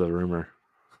 What's the rumor?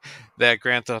 That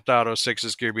Grand Theft Auto 6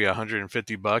 is going to be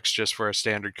 $150 just for a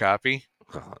standard copy.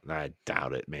 Oh, I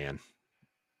doubt it, man.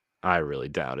 I really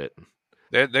doubt it.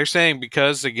 They're saying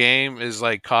because the game is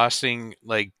like costing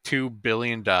like $2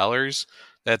 billion,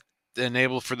 that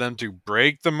enable for them to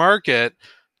break the market,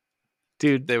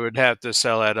 dude, they would have to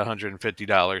sell at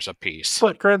 $150 a piece.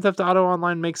 But Grand Theft Auto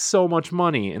Online makes so much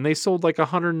money, and they sold like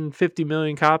 150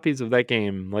 million copies of that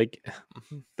game. Like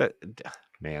that,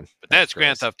 man. But that's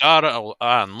Grand Theft Auto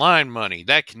Online money.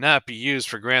 That cannot be used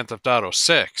for Grand Theft Auto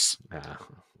 6.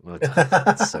 Well,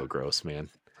 that's so gross, man.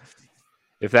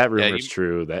 If that rumor is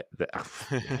true,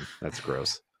 that's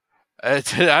gross.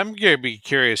 I'm going to be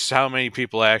curious how many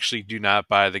people actually do not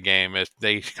buy the game if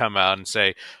they come out and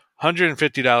say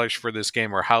 $150 for this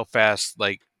game, or how fast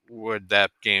would that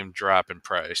game drop in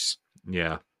price?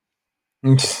 Yeah.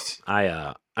 I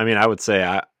mean, I would say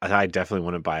I definitely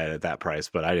wouldn't buy it at that price,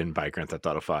 but I didn't buy Grand Theft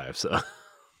Auto 5, so.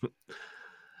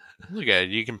 Look at it.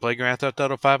 You can play Grand Theft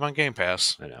Auto 5 on Game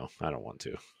Pass. I know. I don't want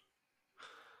to.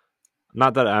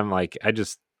 Not that I'm like, I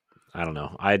don't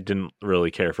know. I didn't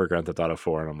really care for Grand Theft Auto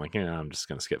 4, and I'm like, yeah, I'm just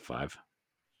going to skip 5.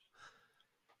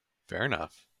 Fair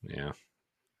enough. Yeah.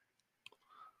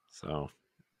 So,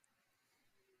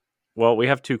 well, we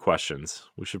have 2 questions.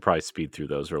 We should probably speed through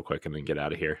those real quick and then get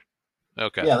out of here.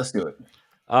 Okay. Yeah, let's do it.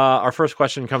 Our first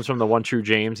question comes from the One True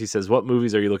James. He says, what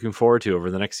movies are you looking forward to over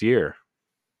the next year?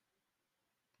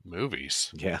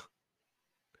 Movies? Yeah.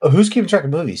 Oh, who's keeping track of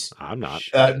movies? I'm not.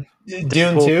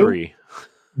 Dune 2?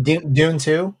 Dune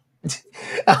 2?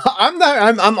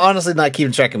 I'm honestly not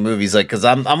keeping track of movies, because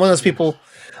I'm one of those people.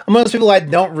 I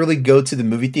don't really go to the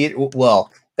movie theater.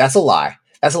 Well, that's a lie.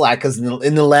 Because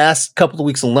in the last couple of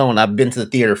weeks alone, I've been to the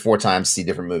theater 4 times to see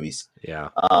different movies. Yeah.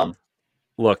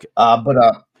 Look.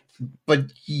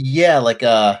 But yeah,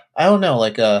 I don't know,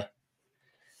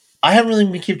 I haven't really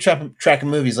been keeping track of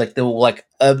movies the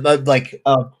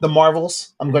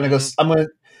Marvels.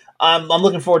 I'm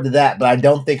looking forward to that, but I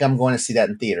don't think I'm going to see that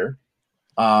in theater.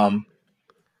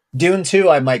 Dune 2,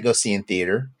 I might go see in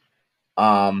theater.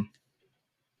 I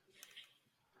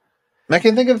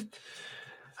can't think of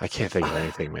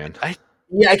anything, man. I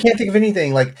can't think of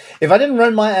anything. Like if I didn't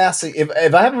run my ass,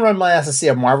 if I haven't run my ass to see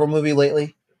a Marvel movie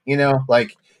lately,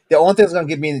 like the only thing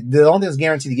that's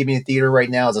guaranteed to get me in theater right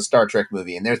now is a Star Trek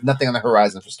movie, and there's nothing on the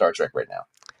horizon for Star Trek right now.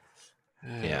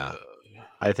 Yeah.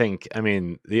 I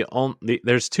mean,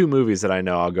 there's two movies that I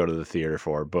know I'll go to the theater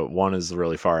for, but one is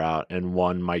really far out and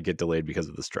one might get delayed because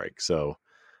of the strike. So,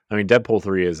 I mean, Deadpool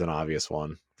 3 is an obvious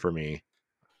one for me.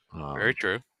 Very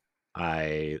true.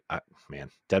 Man,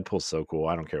 Deadpool's so cool.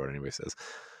 I don't care what anybody says.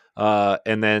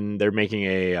 And then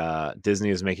Disney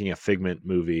is making a Figment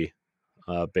movie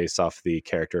based off the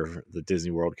Disney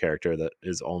World character that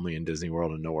is only in Disney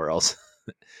World and nowhere else.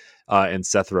 And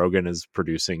Seth Rogen is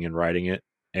producing and writing it.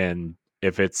 And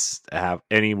if it's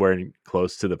anywhere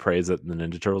close to the praise that the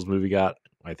Ninja Turtles movie got,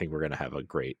 I think we're gonna have a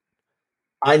great.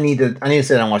 I need to sit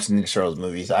down and watch the Ninja Turtles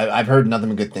movies. I've heard nothing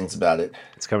but good things about it.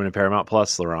 It's coming to Paramount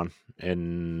Plus, Laron,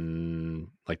 in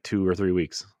like 2 or 3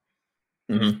 weeks.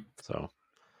 Mm-hmm. So,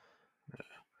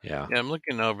 yeah, I'm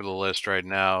looking over the list right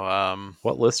now.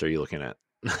 What list are you looking at?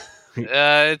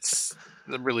 It's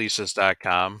the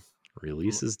releases.com.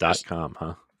 Releases.com,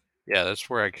 huh? Yeah, that's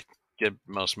where I get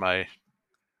most of my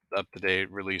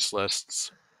up-to-date release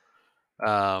lists.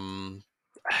 There's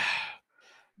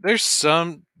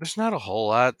not a whole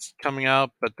lot coming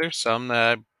out, but there's some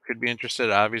that I could be interested.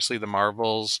 Obviously, the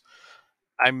Marvels.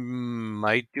 I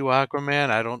might do Aquaman.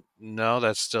 I don't know.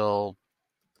 That's still.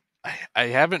 I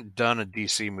haven't done a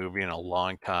DC movie in a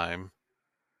long time.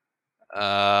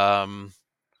 I'm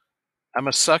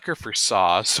a sucker for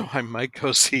Saw, so I might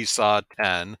go see Saw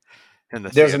 10 in the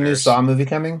There's theaters. A new Saw movie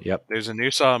coming? Yep. There's a new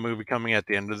Saw movie coming at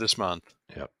the end of this month.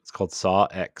 Yep. It's called Saw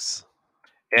X.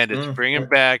 And it's bringing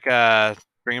back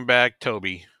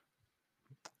Toby.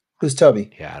 Who's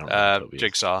Toby? Yeah, I don't know. Toby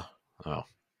Jigsaw. Oh.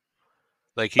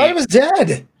 Like he was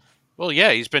dead. Well,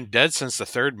 yeah, he's been dead since the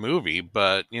third movie,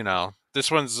 but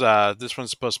this one's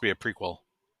supposed to be a prequel.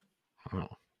 Oh.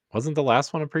 Wasn't the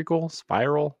last one a prequel?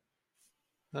 Spiral?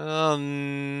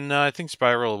 No, I think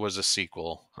Spiral was a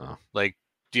sequel. Oh. Like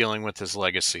dealing with his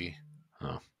legacy.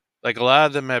 Oh. Like a lot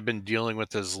of them have been dealing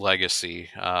with his legacy,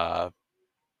 but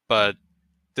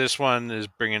this one is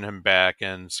bringing him back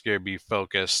and it's going to be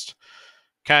focused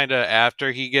kind of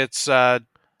after he gets.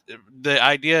 The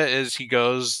idea is he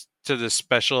goes to the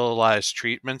specialized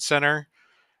treatment center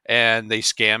and they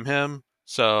scam him,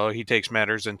 so he takes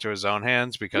matters into his own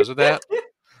hands because of that.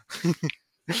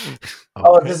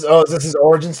 Is this his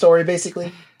origin story,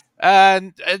 basically?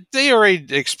 And they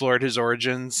already explored his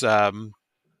origins.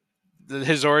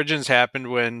 His origins happened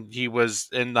when he was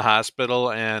in the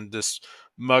hospital and this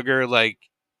mugger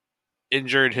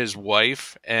injured his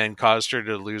wife and caused her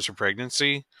to lose her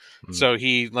pregnancy. So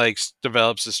he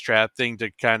develops this trap thing to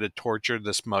kind of torture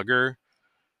this mugger,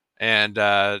 and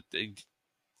the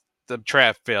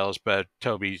trap fails, but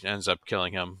Toby ends up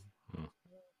killing him.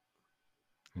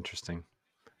 Interesting.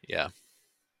 Yeah.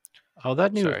 Oh,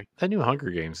 that new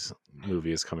Hunger Games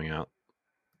movie is coming out.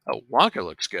 Oh, Wonka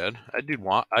looks good. I do.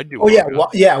 Oh Wonka.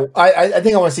 yeah. I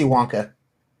think I want to see Wonka.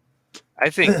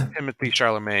 I think Timothy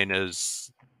Chalamet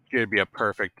is going to be a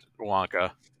perfect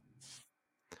Wonka.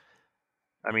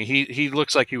 I mean, he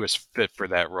looks like he was fit for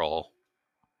that role.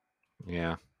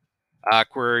 Yeah.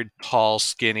 Awkward, tall,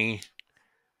 skinny,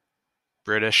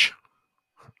 British.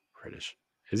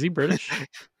 Is he British?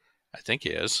 I think he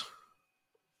is.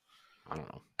 I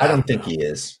don't know. I don't think he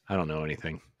is. I don't know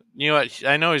anything. You know what?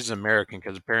 I know he's American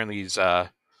because apparently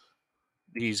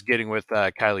he's getting with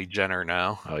Kylie Jenner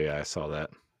now. Oh yeah, I saw that.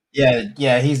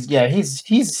 Yeah. He's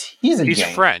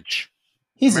French.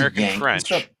 He's American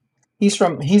French. He's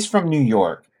from New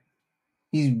York.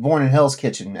 He's born in Hell's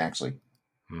Kitchen, actually.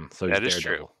 So that is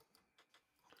true.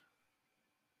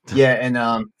 Yeah, and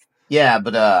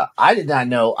but I did not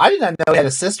know he had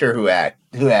a sister who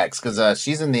acts because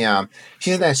she's in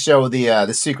that show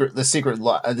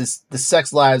the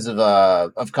sex lives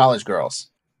of college girls.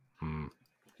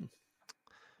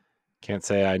 Can't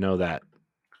say I know that.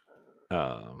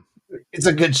 It's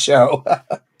a good show.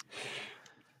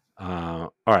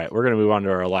 All right, we're gonna move on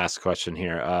to our last question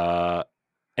here.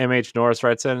 MH Norris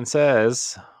writes in and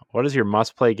says, "What is your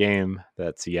must-play game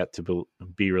that's yet to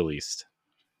be released?"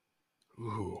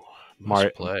 Ooh,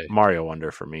 Mario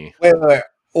Wonder for me. Wait.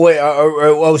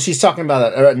 Well, she's talking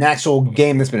about an actual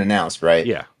game that's been announced, right?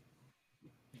 Yeah.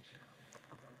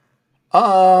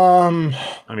 I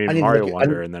mean, Mario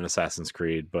Wonder and then Assassin's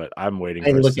Creed, but I'm waiting for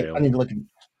a sale. I need to look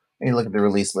at the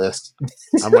release list.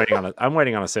 I'm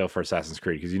waiting on a sale for Assassin's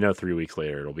Creed because 3 weeks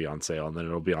later it'll be on sale, and then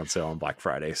it'll be on sale on Black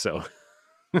Friday. So,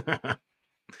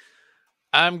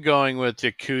 I'm going with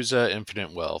Yakuza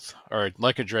Infinite Wealth, or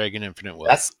Like a Dragon Infinite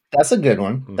Wealth. That's a good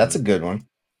one. That's a good one.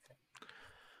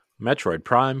 Metroid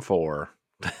Prime 4.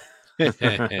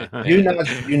 Do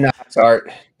not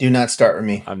start. Do not start with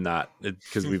me. I'm not,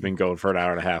 because we've been going for an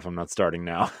hour and a half. I'm not starting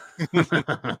now.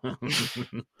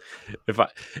 If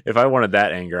I wanted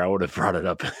that anger, I would have brought it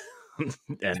up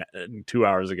and 2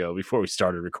 hours ago before we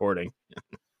started recording.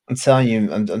 I'm telling you,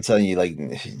 like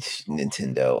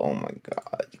Nintendo. Oh my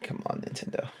god, come on,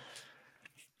 Nintendo.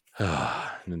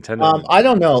 Nintendo. I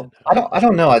don't know. I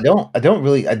don't know. I don't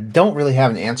really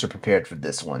have an answer prepared for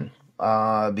this one.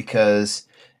 Because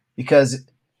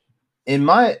in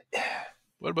my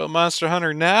What about Monster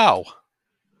Hunter Now?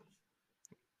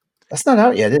 That's not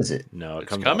out yet, is it? No, it's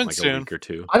comes coming out in like soon. a week or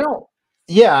two. I don't.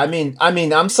 Yeah, I mean,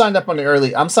 I'm signed up on the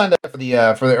early. I'm signed up for the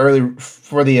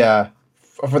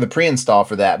pre-install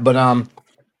for that. But I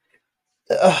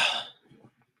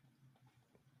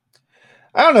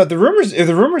don't know if the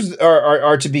rumors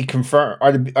are to be confirmed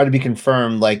are to be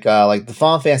confirmed like the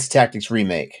Final Fantasy Tactics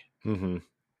remake. Mm-hmm.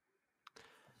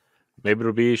 Maybe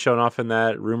it'll be shown off in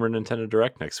that rumored Nintendo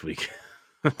Direct next week.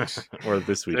 Or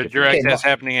this week. The Direct is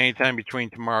happening anytime between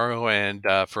tomorrow and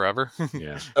forever.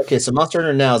 Yeah. Okay, so Monster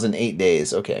Hunter Now is in 8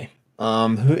 days. Okay.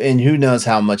 Who knows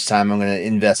how much time I'm going to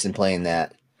invest in playing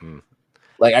that?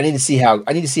 Like, I need to see how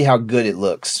good it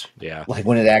looks. Yeah. Like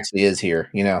when it actually is here,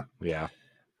 you know. Yeah.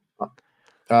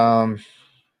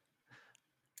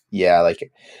 Yeah,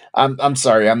 like I'm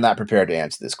sorry, I'm not prepared to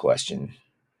answer this question.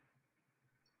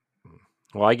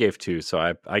 Well, I gave 2,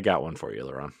 so I got one for you,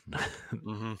 Laurent.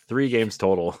 3 games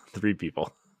total, 3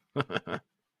 people. All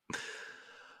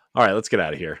right, let's get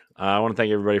out of here. I want to thank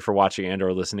everybody for watching and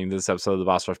or listening to this episode of the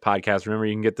Boss Rush Podcast. Remember,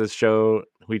 you can get this show.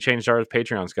 We changed our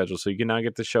Patreon schedule, so you can now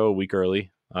get the show a week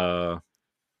early, among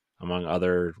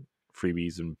other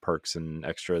freebies and perks and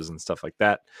extras and stuff like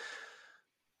that.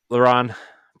 Laurent,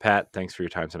 Pat, thanks for your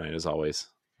time tonight, as always.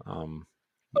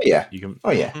 You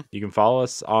can follow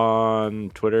us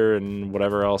on Twitter and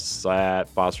whatever else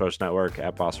at Boss Rush Network,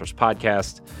 at Boss Rush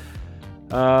Podcast.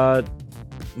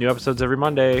 New episodes every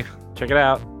Monday. Check it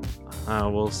out.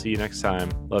 We'll see you next time.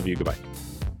 Love you. Goodbye.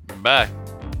 Bye.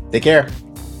 Take care.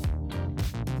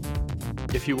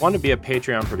 If you want to be a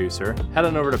Patreon producer, head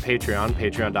on over to Patreon,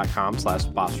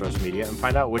 patreon.com/BossRushMedia, and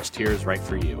find out which tier is right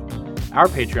for you. Our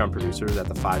Patreon producers at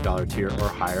the $5 tier or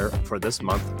higher for this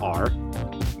month are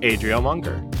Adriel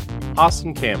Munger,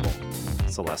 Austin Campbell,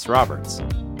 Celeste Roberts,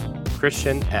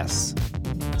 Christian S.,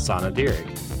 Sana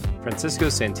Dierig, Francisco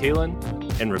Santillan,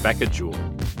 and Rebecca Jewell.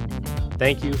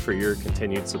 Thank you for your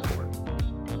continued support.